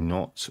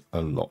not a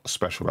lot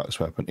special about this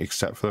weapon,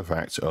 except for the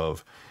fact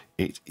of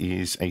it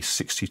is a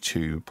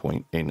 62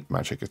 point in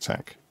magic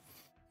attack.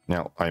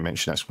 Now, I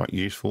mentioned that's quite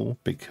useful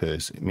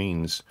because it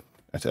means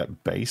that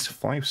at base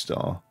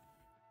 5-star,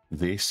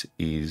 this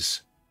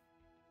is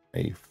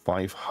a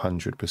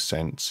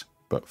 500%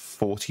 but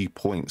 40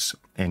 points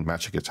in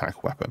magic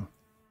attack weapon.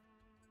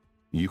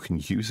 You can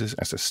use this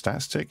as a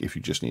stat stick if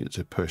you just needed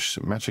to push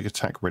some magic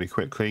attack really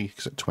quickly,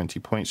 because at 20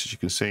 points, as you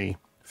can see,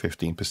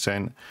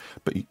 15%,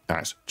 but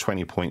that's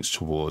 20 points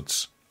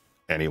towards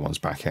anyone's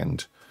back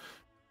end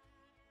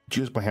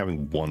just by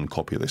having one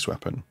copy of this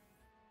weapon.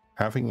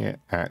 Having it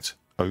at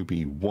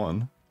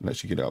OB1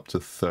 lets you get up to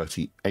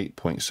 38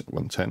 points at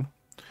 110,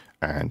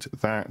 and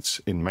that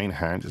in main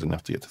hand is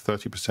enough to get to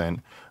 30%,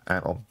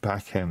 and on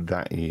back end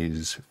that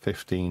is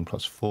 15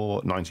 plus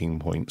 4, 19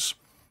 points.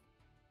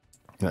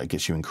 That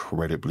gets you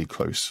incredibly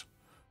close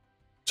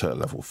to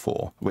level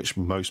 4, which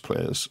most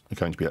players are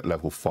going to be at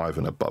level 5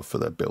 and above for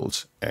their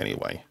builds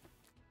anyway.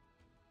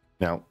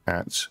 Now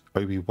at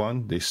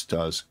OB1 this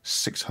does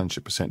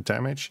 600%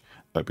 damage,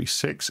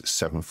 OB6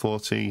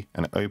 740,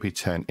 and at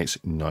OB10 it's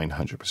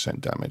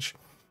 900% damage.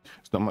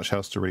 There's not much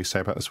else to really say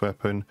about this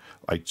weapon.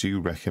 I do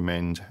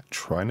recommend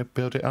trying to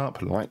build it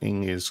up.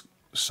 Lightning is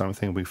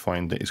something we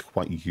find that is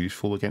quite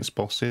useful against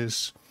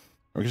bosses,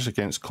 or just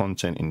against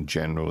content in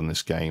general in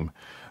this game.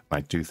 I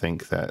do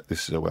think that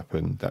this is a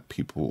weapon that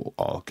people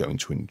are going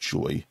to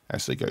enjoy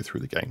as they go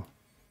through the game.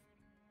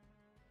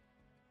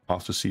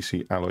 After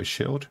CC Alloy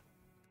Shield,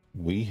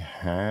 we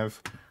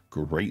have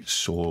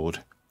Greatsword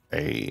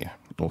A,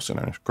 also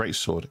known as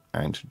Greatsword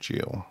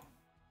Angeal.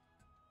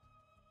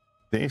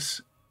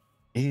 This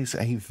is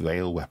a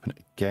Veil weapon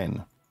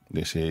again.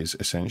 This is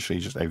essentially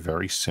just a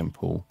very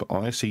simple, but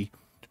honestly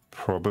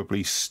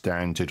probably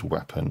standard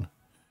weapon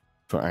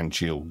for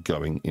Angeal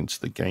going into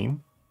the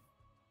game.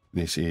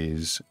 This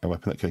is a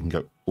weapon that can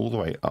go all the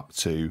way up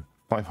to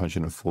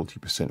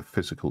 540%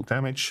 physical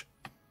damage,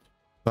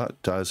 but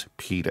does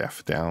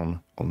PDF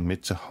down on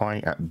mid to high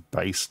at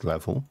base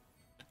level,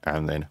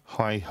 and then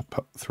high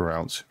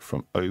throughout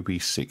from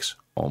OB6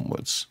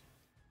 onwards.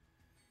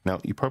 Now,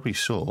 you probably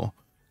saw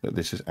that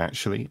this is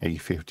actually a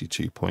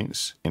 52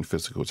 points in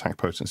physical attack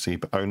potency,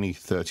 but only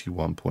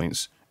 31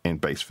 points in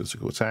base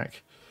physical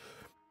attack.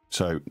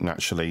 So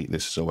naturally,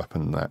 this is a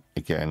weapon that,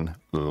 again,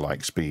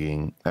 likes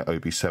being at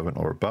OB7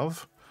 or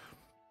above.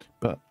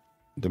 But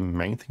the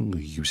main thing we're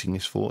using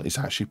this for is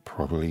actually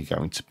probably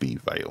going to be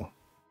Veil.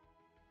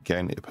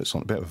 Again, it puts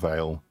on a bit of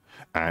Veil,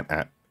 and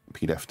at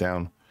PDF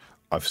down,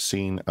 I've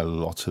seen a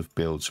lot of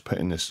builds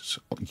putting this,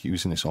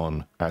 using this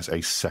on as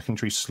a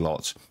secondary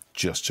slot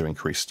just to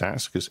increase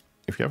stats. Because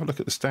if you have a look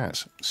at the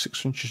stats,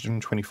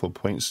 624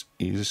 points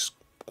is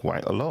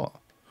quite a lot.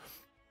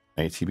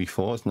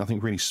 ATB4 is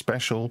nothing really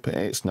special, but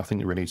it's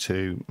nothing really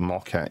to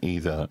mock at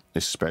either,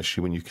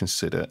 especially when you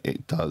consider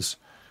it does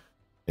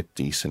a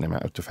decent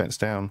amount of defense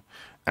down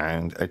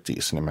and a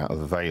decent amount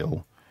of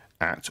Veil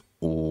at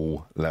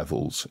all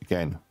levels.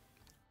 Again,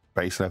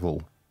 base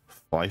level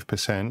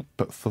 5%,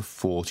 but for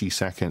 40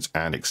 seconds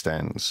and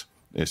extends.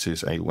 This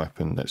is a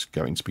weapon that's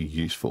going to be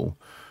useful.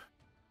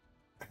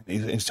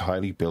 It's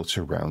entirely built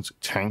around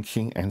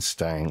tanking and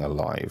staying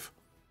alive.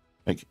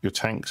 Like, your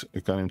tanks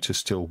are going to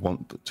still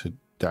want to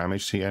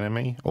damage the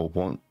enemy, or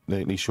want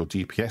at least your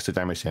DPS to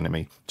damage the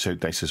enemy. So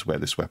this is where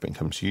this weapon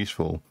comes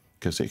useful,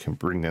 because it can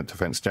bring their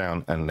defense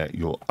down and let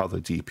your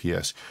other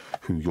DPS,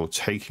 who you're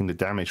taking the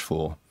damage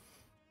for,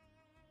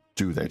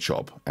 do their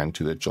job, and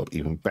do their job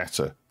even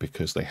better,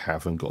 because they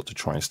haven't got to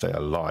try and stay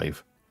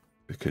alive,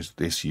 because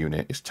this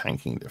unit is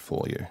tanking it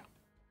for you.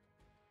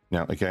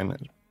 Now again,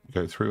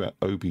 go through at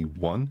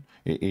OB1,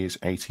 it is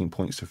 18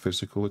 points to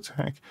physical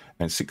attack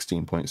and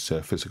 16 points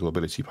to physical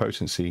ability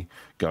potency,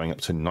 going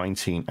up to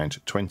 19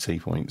 and 20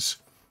 points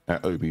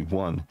at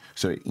OB1.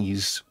 So it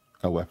is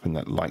a weapon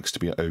that likes to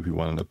be at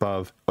OB1 and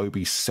above.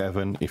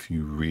 OB7 if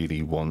you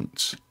really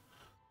want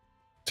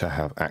to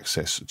have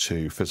access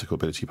to physical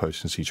ability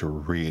potency to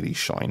really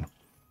shine.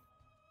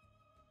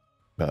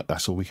 But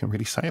that's all we can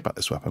really say about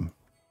this weapon.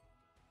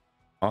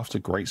 After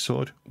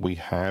Greatsword, we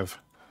have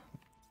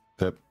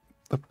the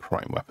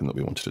prime weapon that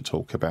we wanted to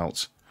talk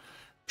about,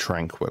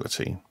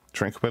 Tranquility.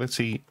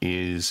 Tranquility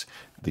is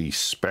the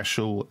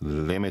special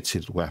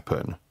limited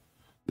weapon.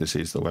 This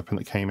is the weapon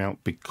that came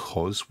out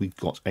because we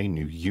got a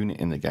new unit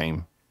in the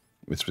game,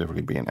 with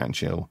specifically being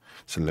Angeal.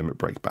 It's a limit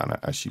break banner,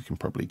 as you can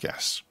probably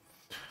guess.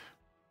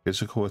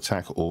 Physical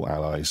attack all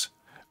allies,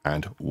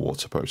 and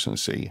water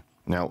potency.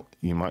 Now,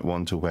 you might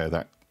wonder where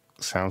that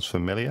sounds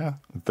familiar.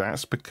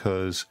 That's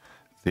because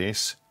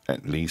this,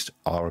 at least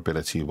our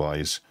ability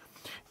wise,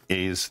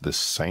 is the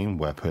same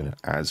weapon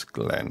as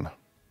Glenn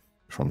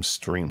from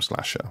Stream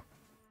Slasher.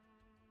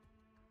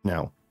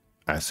 Now,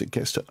 as it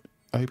gets to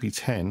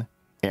OB10,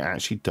 it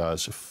actually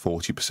does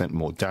 40%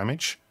 more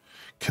damage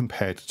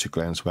compared to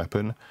Glenn's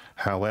weapon.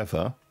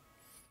 However,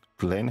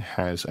 Glenn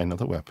has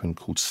another weapon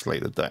called Slay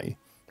the Day,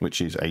 which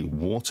is a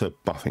water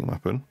buffing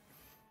weapon,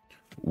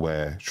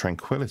 where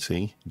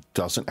Tranquility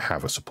doesn't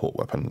have a support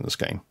weapon in this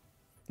game,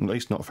 at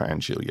least not for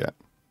Angeal yet.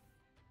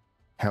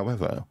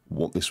 However,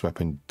 what this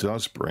weapon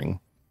does bring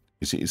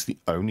is it is the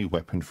only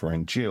weapon for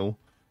Angeal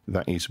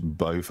that is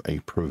both a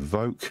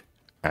provoke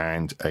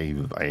and a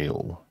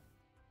veil.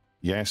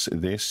 Yes,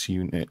 this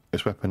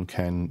weapon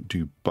can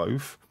do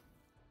both,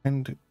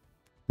 and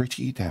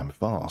pretty damn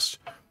fast.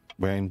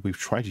 When we've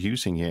tried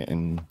using it,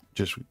 and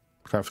just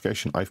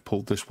clarification, I've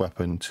pulled this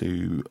weapon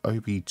to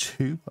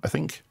OB2, I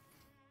think.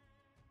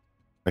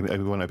 Maybe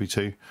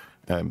OB1,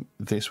 OB2.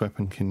 This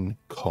weapon can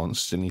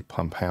constantly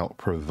pump out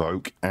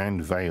provoke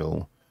and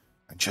veil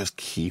and just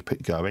keep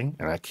it going,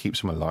 and that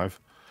keeps him alive.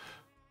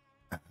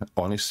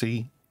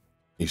 Honestly,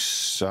 is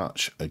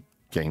such a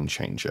game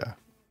changer.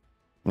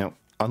 Now,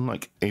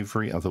 unlike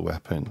every other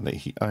weapon that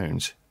he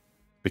owns,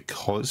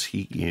 because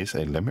he is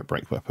a limit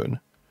break weapon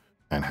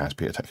and has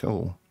be attack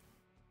all,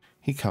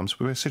 he comes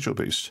with a sigil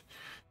boost.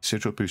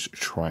 Sigil boost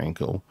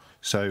triangle.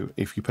 So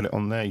if you put it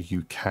on there,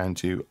 you can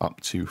do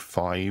up to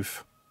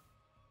 5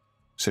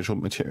 sigil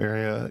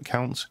materia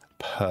counts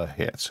per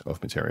hit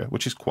of materia,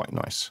 which is quite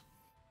nice.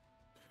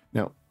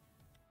 Now,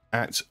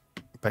 at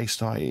base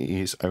die, it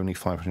is only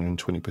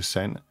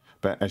 520%,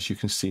 but as you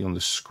can see on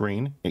the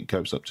screen, it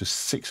goes up to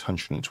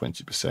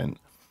 620%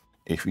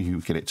 if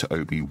you get it to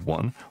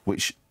OB1,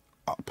 which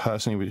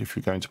personally, if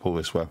you're going to pull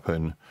this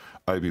weapon,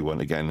 OB1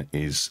 again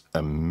is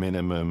a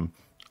minimum.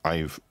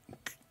 I've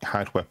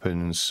had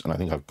weapons, and I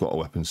think I've got a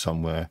weapon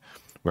somewhere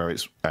where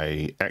it's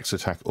a X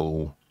attack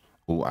all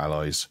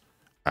allies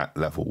at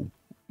level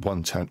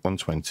 110,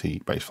 120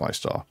 base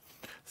 5-star.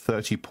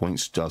 30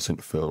 points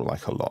doesn't feel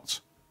like a lot,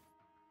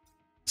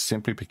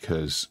 simply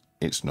because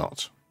it's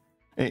not.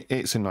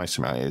 It's a nice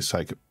amount. It's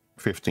like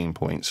 15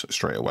 points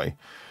straight away,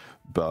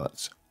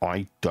 but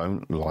I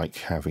don't like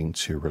having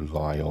to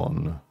rely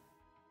on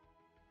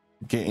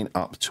getting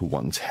up to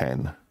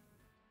 110,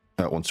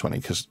 120,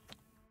 because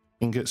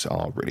ingots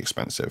are really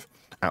expensive.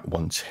 At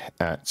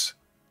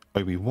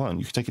OB1,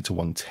 you can take it to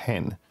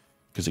 110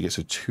 because it gets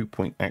a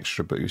 2-point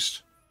extra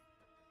boost,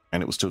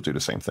 and it will still do the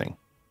same thing.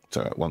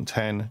 So at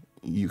 110,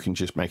 you can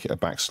just make it a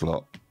back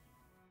slot,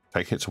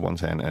 take it to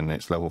 110, and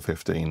it's level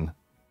 15,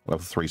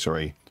 level 3,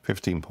 sorry,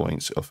 15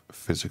 points of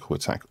physical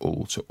attack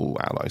all to all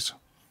allies.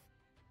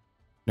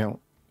 Now,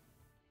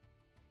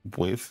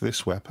 with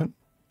this weapon,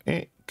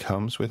 it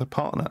comes with a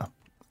partner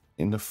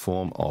in the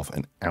form of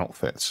an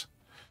outfit.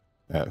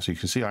 So you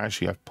can see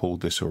I've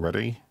pulled this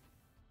already,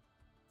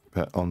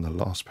 but on the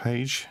last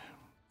page,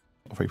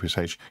 very first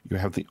page, you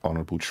have the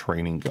Honorable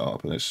Training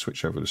Garb. Let's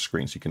switch over the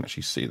screen so you can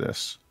actually see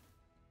this.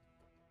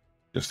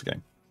 Just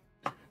again,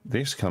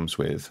 this comes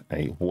with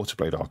a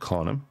Waterblade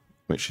Arcanum,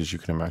 which, as you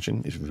can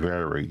imagine, is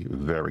very,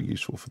 very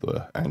useful for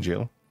the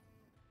Angeal,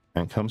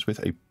 and comes with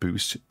a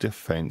Boost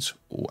Defense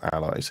All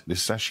Allies.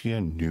 This is actually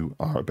a new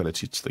R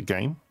ability to the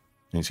game,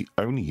 and it's the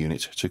only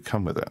unit to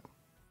come with it.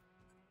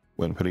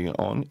 When putting it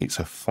on, it's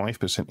a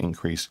 5%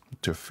 increase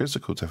to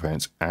physical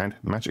defense and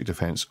magic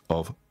defense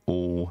of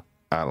all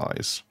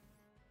allies.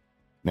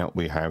 Now,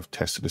 we have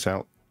tested this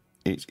out.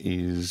 It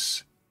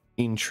is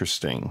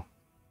interesting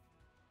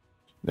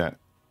that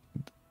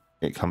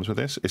it comes with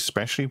this,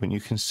 especially when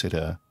you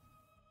consider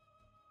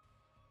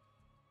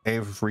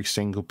every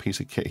single piece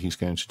of kit he's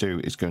going to do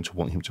is going to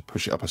want him to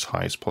push it up as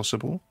high as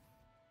possible.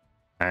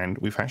 And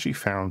we've actually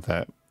found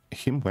that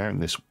him wearing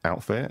this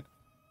outfit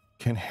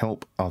can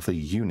help other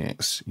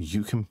units.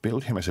 You can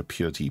build him as a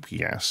pure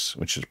DPS,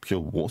 which is a pure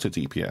water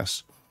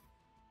DPS,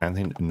 and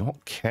then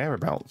not care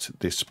about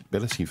this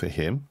ability for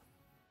him,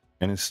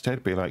 and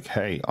instead be like,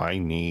 hey, I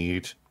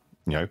need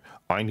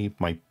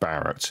my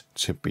Barret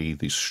to be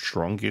the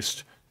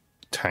strongest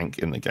tank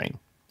in the game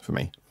for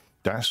me.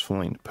 That's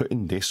fine.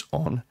 Putting this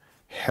on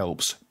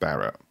helps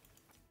Barret,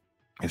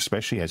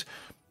 especially as,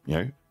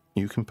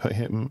 you can put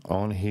him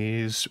on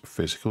his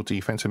physical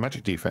defense and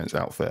magic defense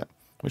outfit,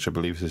 which I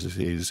believe is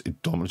his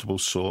Indomitable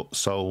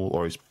Soul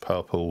or his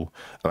purple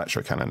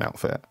electro cannon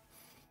outfit.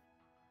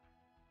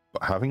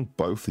 But having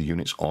both the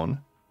units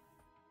on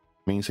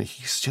means that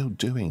he's still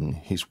doing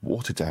his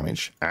water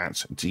damage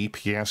at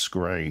DPS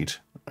grade,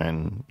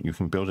 and you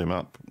can build him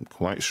up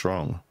quite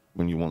strong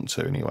when you want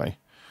to anyway.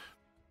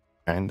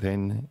 And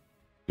then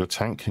your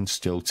tank can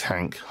still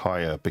tank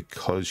higher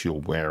because you're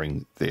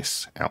wearing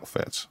this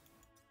outfit.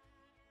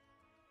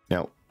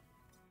 Now,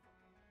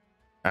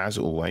 as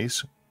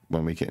always,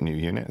 when we get new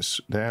units,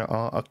 there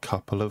are a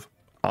couple of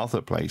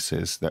other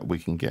places that we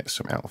can get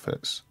some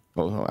outfits,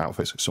 or not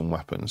outfits, some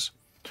weapons.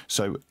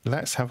 So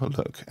let's have a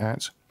look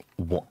at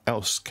what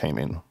else came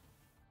in.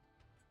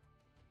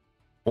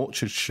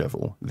 Orchard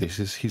Shovel. This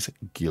is his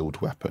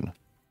guild weapon.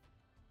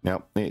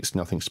 Now, it's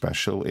nothing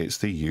special. It's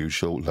the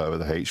usual: lower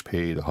the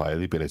HP, the higher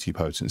the ability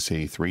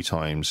potency 3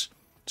 times,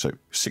 So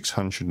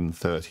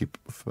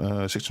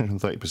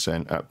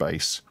 630% at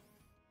base.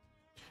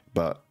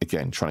 But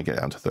again, trying to get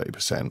down to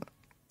 30%,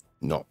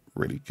 not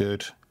really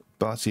good.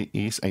 But it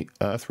is a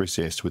Earth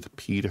Resist with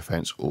P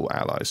Defense all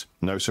allies.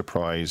 No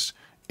surprise,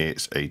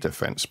 it's a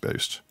defense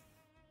boost.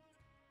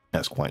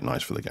 That's quite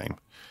nice for the game.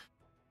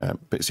 But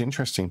it's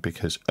interesting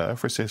because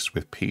Earth Resist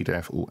with P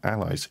Def all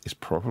allies is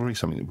probably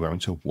something that we're going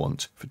to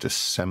want for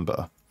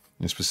December,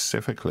 and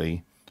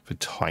specifically for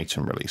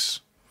Titan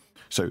release.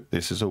 So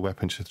this is a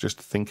weapon to just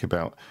think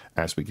about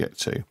as we get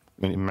to.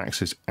 When it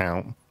maxes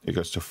out, it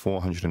goes to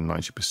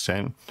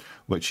 490%,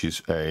 which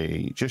is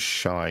just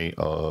shy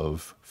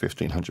of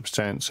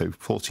 1500%, so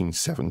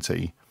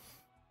 1470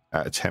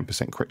 at a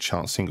 10% crit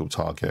chance single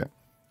target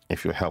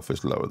if your health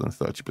is lower than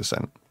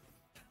 30%.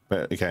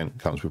 But again, it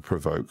comes with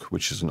Provoke,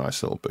 which is a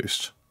nice little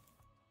boost.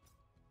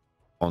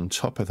 On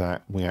top of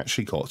that, we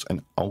actually got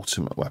an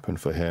ultimate weapon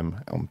for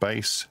him on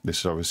base.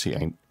 This is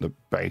obviously the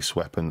base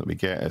weapon that we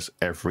get, as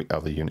every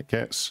other unit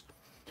gets.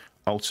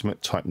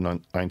 Ultimate Type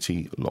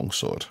 90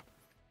 Longsword.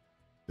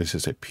 This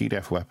is a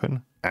PDEF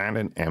weapon and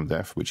an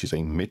MDEF, which is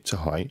a mid to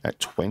high at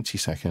 20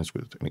 seconds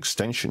with an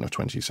extension of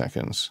 20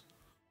 seconds.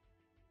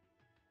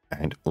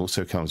 And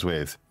also comes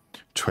with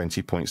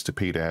 20 points to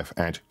PDEF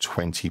and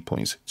 20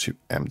 points to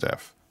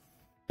MDEF.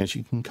 As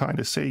you can kind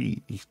of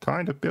see, he's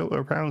kind of built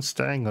around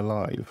staying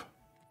alive.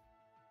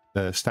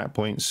 The stat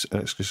points,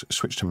 let's just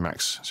switch to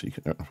max so you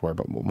don't have to worry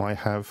about what I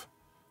have.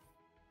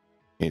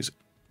 Is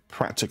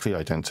practically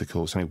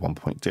identical, it's only 1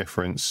 point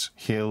difference.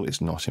 Heal is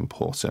not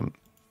important.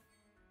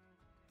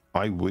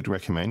 I would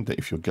recommend that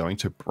if you're going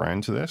to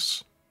brand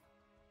this,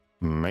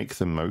 make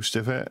the most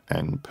of it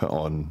and put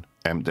on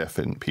MDEF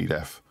and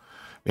PDEF.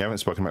 We haven't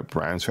spoken about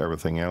brands for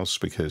everything else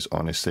because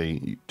honestly,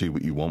 you do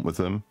what you want with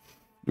them.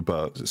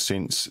 But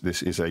since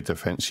this is a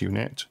defense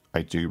unit,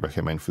 I do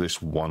recommend for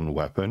this one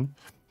weapon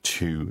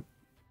to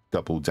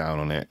double down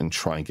on it and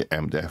try and get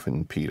MDEF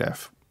and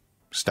PDEF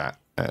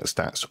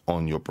stats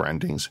on your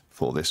brandings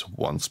for this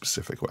one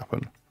specific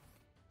weapon.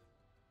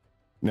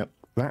 Now,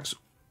 that's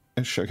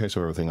a showcase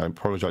of everything. I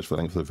apologize for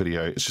the length of the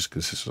video. It's just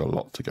because this is a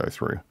lot to go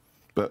through.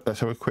 But let's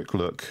have a quick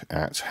look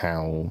at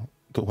how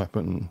the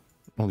weapon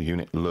or the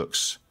unit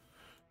looks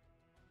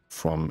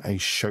from a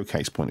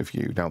showcase point of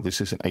view. Now, this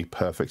isn't a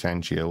perfect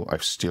Angeal.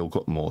 I've still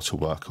got more to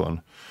work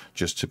on.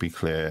 Just to be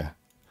clear,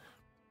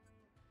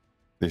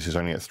 this is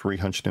only at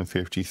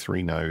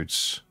 353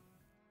 nodes.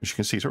 As you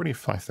can see, it's already a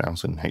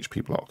 5,000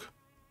 HP block.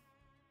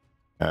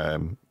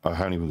 I've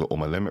only got all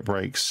my limit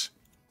breaks,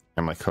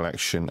 and my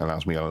collection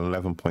allows me an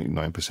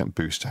 11.9%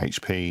 boost to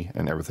HP,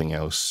 and everything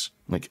else,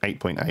 like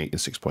 8.8 and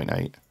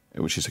 6.8,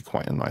 which is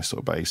quite a nice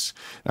little base.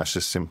 That's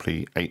just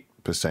simply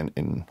 8%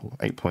 in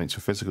 8 points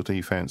for physical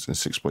defense and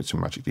 6 points in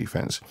magic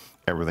defense.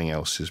 Everything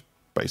else is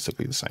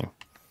basically the same.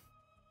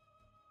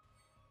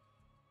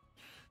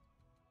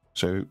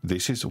 So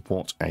this is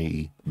what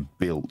a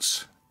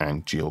built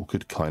Angeal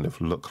could kind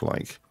of look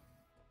like.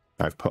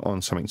 I've put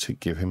on something to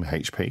give him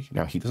HP.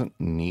 Now, he doesn't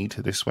need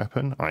this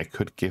weapon. I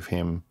could give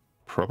him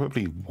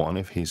probably one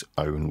of his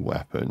own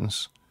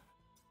weapons.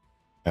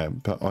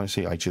 But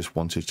honestly, I just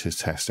wanted to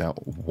test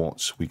out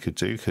what we could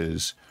do,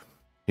 because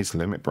his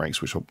limit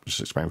breaks, which I'll just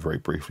explain very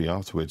briefly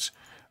afterwards,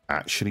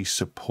 actually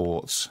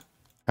supports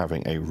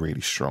having a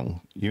really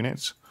strong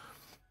unit.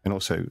 And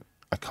also,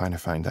 I kind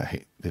of found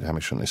that the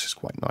damage on this is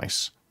quite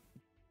nice.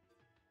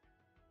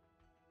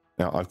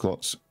 Now, I've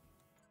got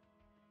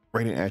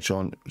Radiant Edge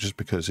on just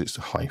because it's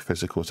a high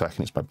physical attack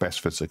and it's my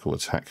best physical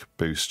attack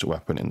boost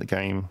weapon in the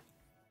game.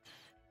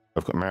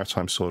 I've got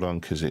Maritime Sword on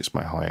because it's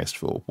my highest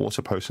for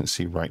water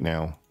potency right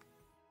now.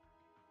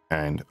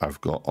 And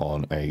I've got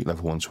on a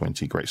level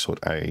 120 Greatsword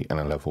A and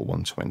a level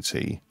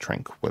 120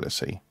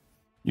 Tranquility.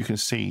 You can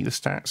see the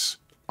stats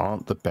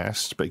aren't the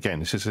best, but again,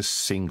 this is a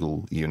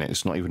single unit.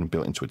 It's not even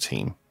built into a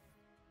team.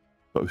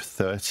 But with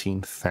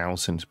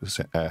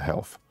 13,000%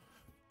 health.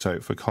 So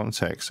for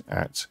context,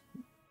 at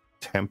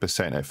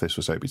 10%, if this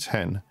was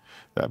OB10,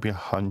 that would be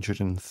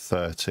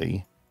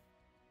 130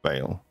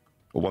 Veil,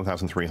 or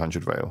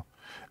 1,300 Veil.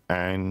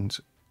 And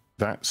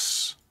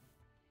that's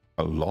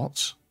a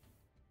lot.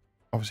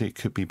 Obviously, it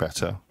could be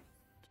better.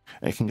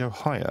 And it can go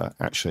higher,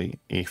 actually,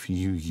 if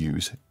you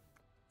use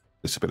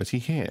this ability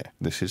here.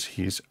 This is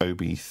his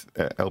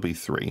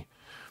LB3.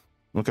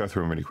 We'll go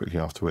through them really quickly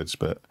afterwards,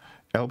 but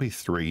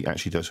LB3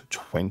 actually does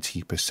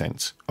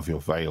 20% of your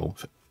Veil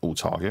for all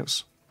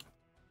targets.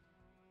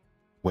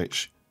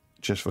 Which,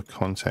 just for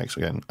context,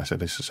 again, I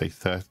said this is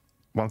a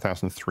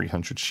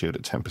 1,300 shield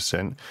at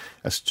 10%.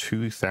 That's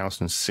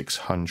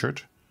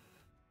 2,600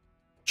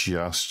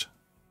 just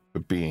for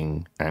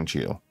being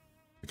Angeal,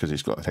 because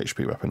he's got an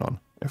HP weapon on.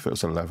 If it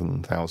was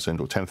 11,000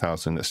 or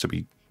 10,000, that's to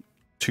be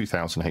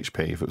 2,000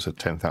 HP if it was a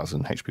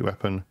 10,000 HP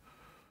weapon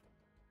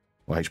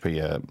or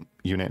HP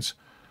unit,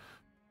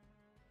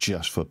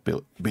 just for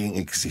being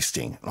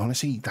existing.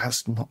 Honestly,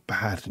 that's not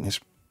bad, and it's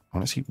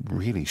honestly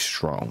really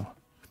strong.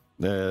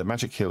 The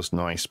magic heal's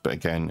nice, but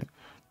again,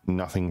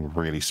 nothing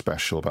really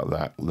special about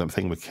that. The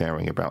thing we're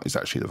caring about is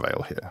actually the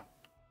Veil here.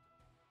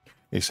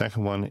 The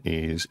second one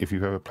is, if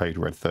you've ever played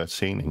Red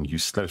 13 and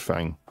used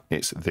Sledgefang,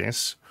 it's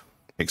this,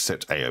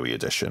 except AoE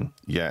edition.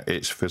 Yeah,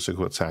 it's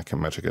physical attack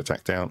and magic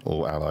attack down,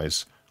 all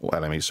allies, or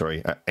enemies,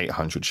 sorry, at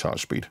 800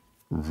 charge speed.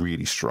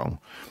 Really strong.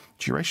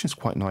 Duration is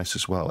quite nice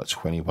as well at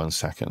 21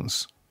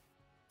 seconds.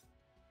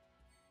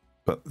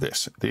 But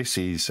this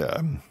is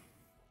a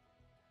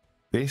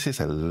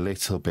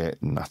little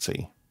bit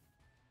nutty.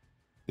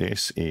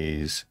 This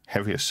is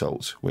Heavy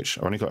Assault, which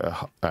I only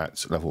got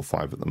at level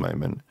 5 at the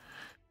moment,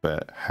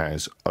 but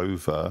has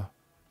over,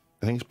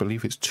 I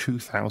believe it's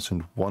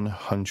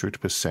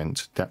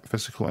 2,100%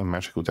 physical and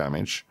magical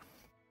damage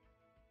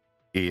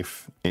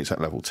if it's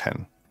at level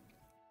 10.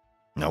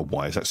 Now,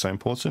 why is that so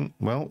important?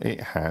 Well,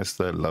 it has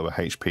the lower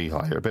HP,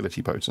 higher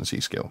ability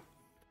potency skill,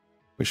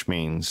 which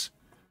means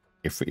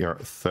if you're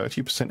at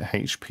 30%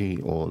 HP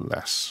or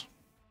less,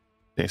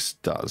 this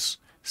does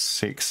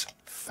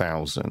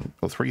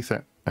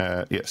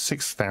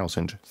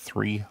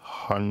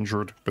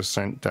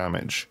 6,300%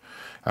 damage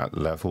at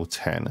level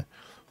 10,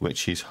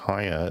 which is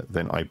higher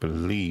than, I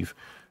believe,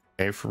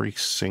 every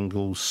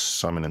single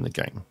summon in the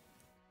game.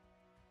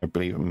 I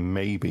believe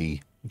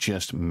maybe,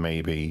 just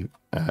maybe,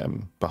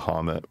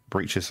 Bahamut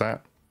breaches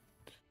that.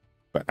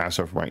 But as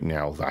of right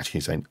now, that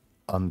is an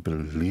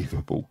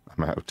unbelievable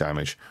amount of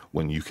damage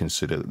when you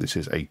consider that this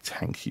is a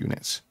tank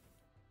unit.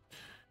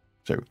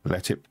 So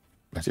let it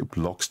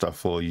block stuff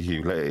for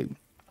you, let it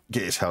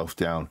get its health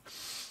down,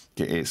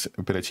 get its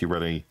ability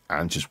ready,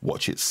 and just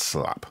watch it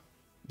slap.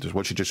 Just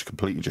watch it just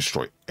completely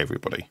destroy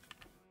everybody.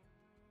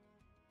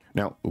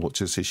 Now, what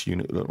does this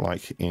unit look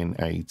like in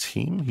a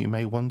team, you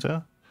may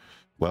wonder?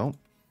 Well,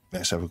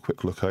 let's have a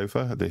quick look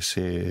over. This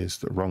is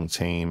the wrong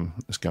team.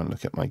 Let's go and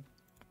look at my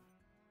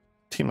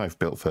team I've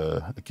built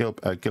for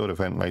a guild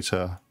event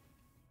later.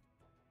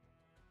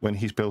 When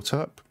he's built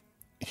up,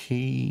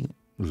 he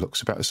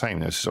looks about the same.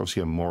 This is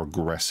obviously a more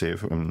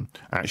aggressive and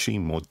actually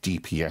more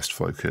DPS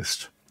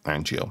focused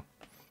Angeal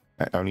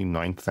at only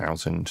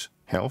 9,000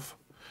 health,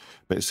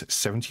 but it's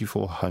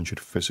 7,400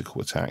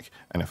 physical attack.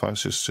 And if I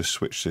was just to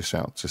switch this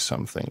out to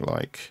something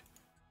like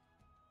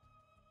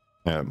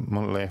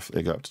Monolith,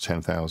 they go up to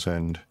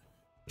 10,000.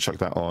 Chuck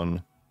that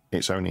on,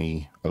 it's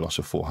only a loss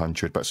of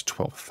 400, but it's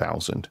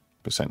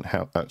 12,000%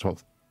 health,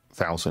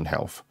 12,000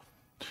 health.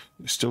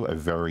 It's still a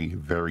very,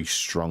 very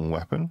strong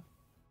weapon,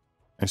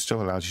 and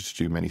still allows you to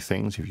do many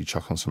things. If you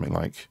chuck on something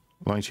like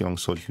Mighty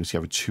Longsword, you can see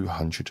over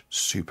 200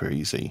 super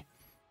easy.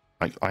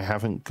 Like, I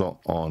haven't got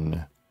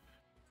on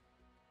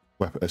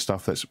weapon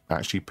stuff that's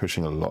actually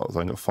pushing a lot.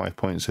 I've got 5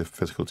 points of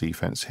physical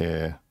defense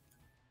here,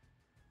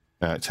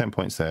 10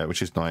 points there,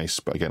 which is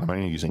nice, but again, I'm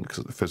only using it because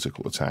of the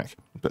physical attack.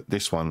 But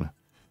this one,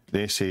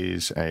 this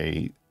is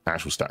a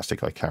actual stat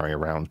stick I carry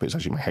around, but it's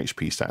actually my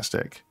HP stat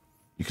stick.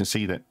 You can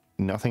see that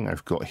nothing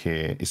I've got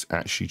here is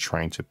actually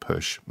trying to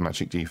push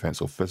magic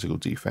defense or physical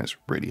defense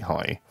really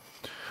high.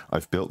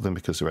 I've built them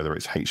because whether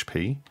it's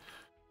HP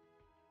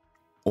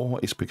or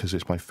it's because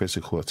it's my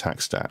physical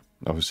attack stat.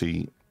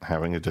 Obviously,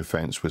 having a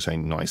defense was a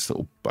nice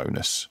little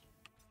bonus.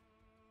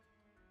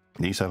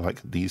 These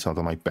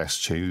are my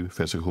best two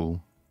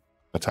physical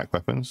attack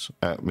weapons,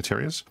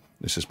 materials.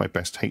 This is my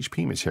best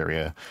HP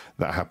materia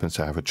that happens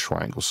to have a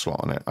triangle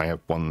slot on it. I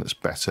have one that's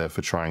better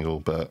for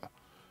triangle, but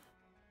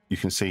you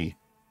can see,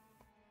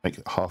 like,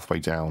 halfway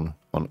down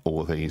on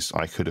all of these,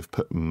 I could have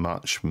put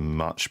much,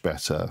 much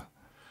better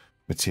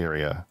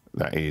materia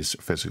that is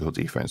physical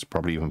defense.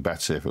 Probably even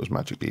better if it was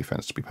magic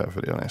defense, to be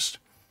perfectly honest.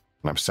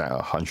 And I'm sat at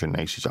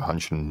 180 to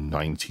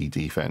 190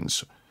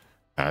 defense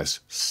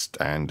as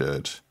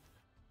standard.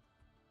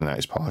 And that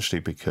is partially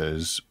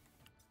because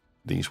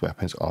these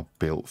weapons are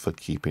built for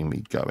keeping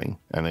me going.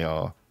 And they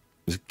are,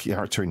 the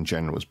character in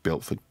general is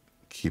built for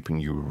keeping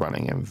you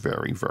running and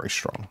very, very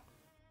strong.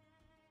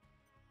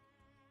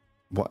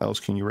 What else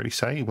can you really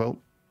say? Well,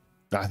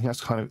 I think that's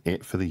kind of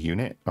it for the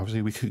unit.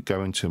 Obviously, we could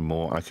go into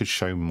more. I could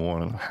show more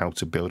on how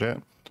to build it,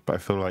 but I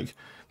feel like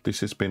this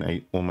has been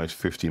a almost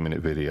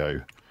 50-minute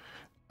video.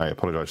 I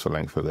apologize for the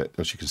length of it.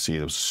 As you can see,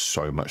 there's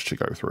so much to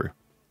go through.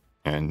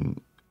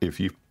 And if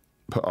you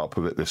put up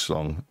with it this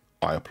long,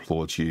 I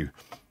applaud you.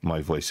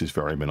 My voice is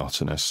very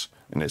monotonous,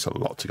 and it's a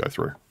lot to go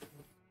through.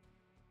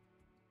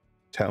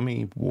 Tell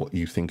me what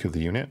you think of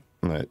the unit.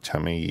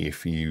 Tell me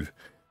if you've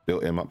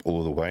built him up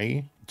all the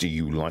way. Do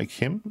you like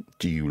him?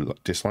 Do you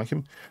dislike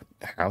him?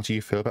 How do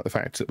you feel about the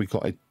fact that we've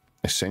got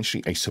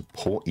essentially a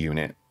support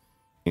unit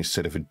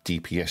instead of a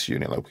DPS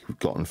unit like we've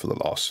gotten for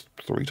the last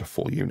 3 to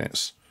 4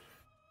 units?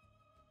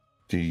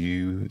 Do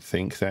you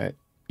think that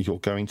you're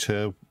going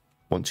to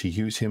want to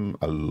use him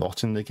a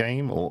lot in the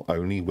game, or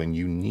only when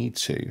you need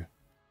to?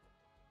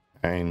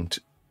 And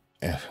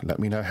let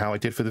me know how I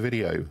did for the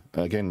video.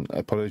 Again,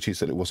 apologies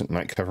that it wasn't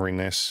Night covering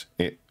this.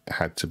 It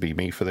had to be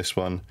me for this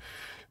one.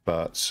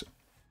 But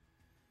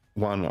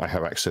one, I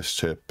have access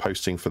to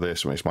posting for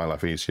this, which makes my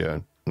life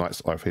easier,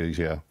 Night's life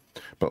easier,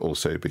 but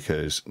also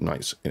because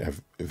Night's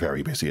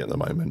very busy at the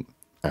moment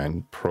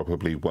and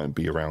probably won't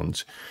be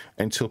around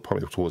until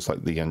probably towards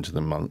like the end of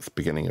the month,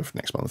 beginning of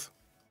next month.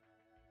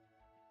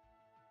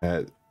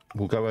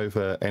 We'll go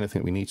over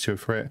anything we need to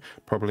for it.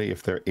 Probably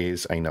if there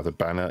is another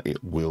banner,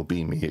 it will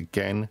be me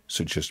again.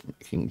 So just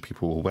making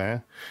people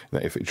aware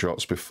that if it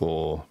drops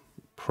before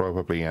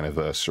probably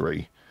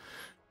anniversary,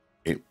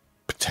 it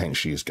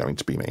potentially is going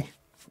to be me.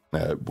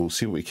 We'll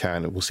see what we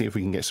can. We'll see if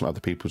we can get some other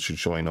people to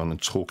join on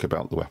and talk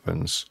about the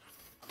weapons.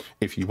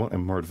 If you want a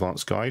more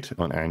advanced guide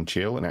on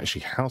Angeal and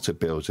actually how to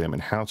build him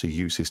and how to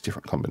use his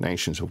different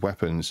combinations of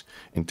weapons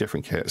in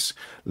different kits,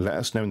 let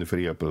us know in the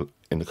video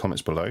in the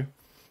comments below,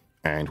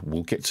 and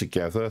we'll get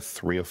together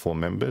 3 or 4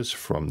 members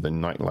from the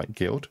Nightlight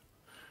Guild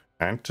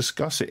and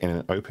discuss it in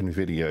an open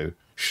video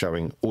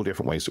showing all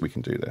different ways that we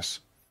can do this.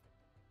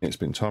 It's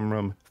been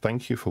Tomrum.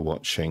 Thank you for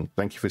watching.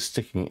 Thank you for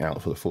sticking it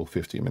out for the full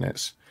 50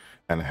 minutes,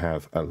 and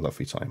have a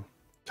lovely time.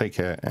 Take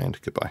care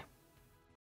and goodbye.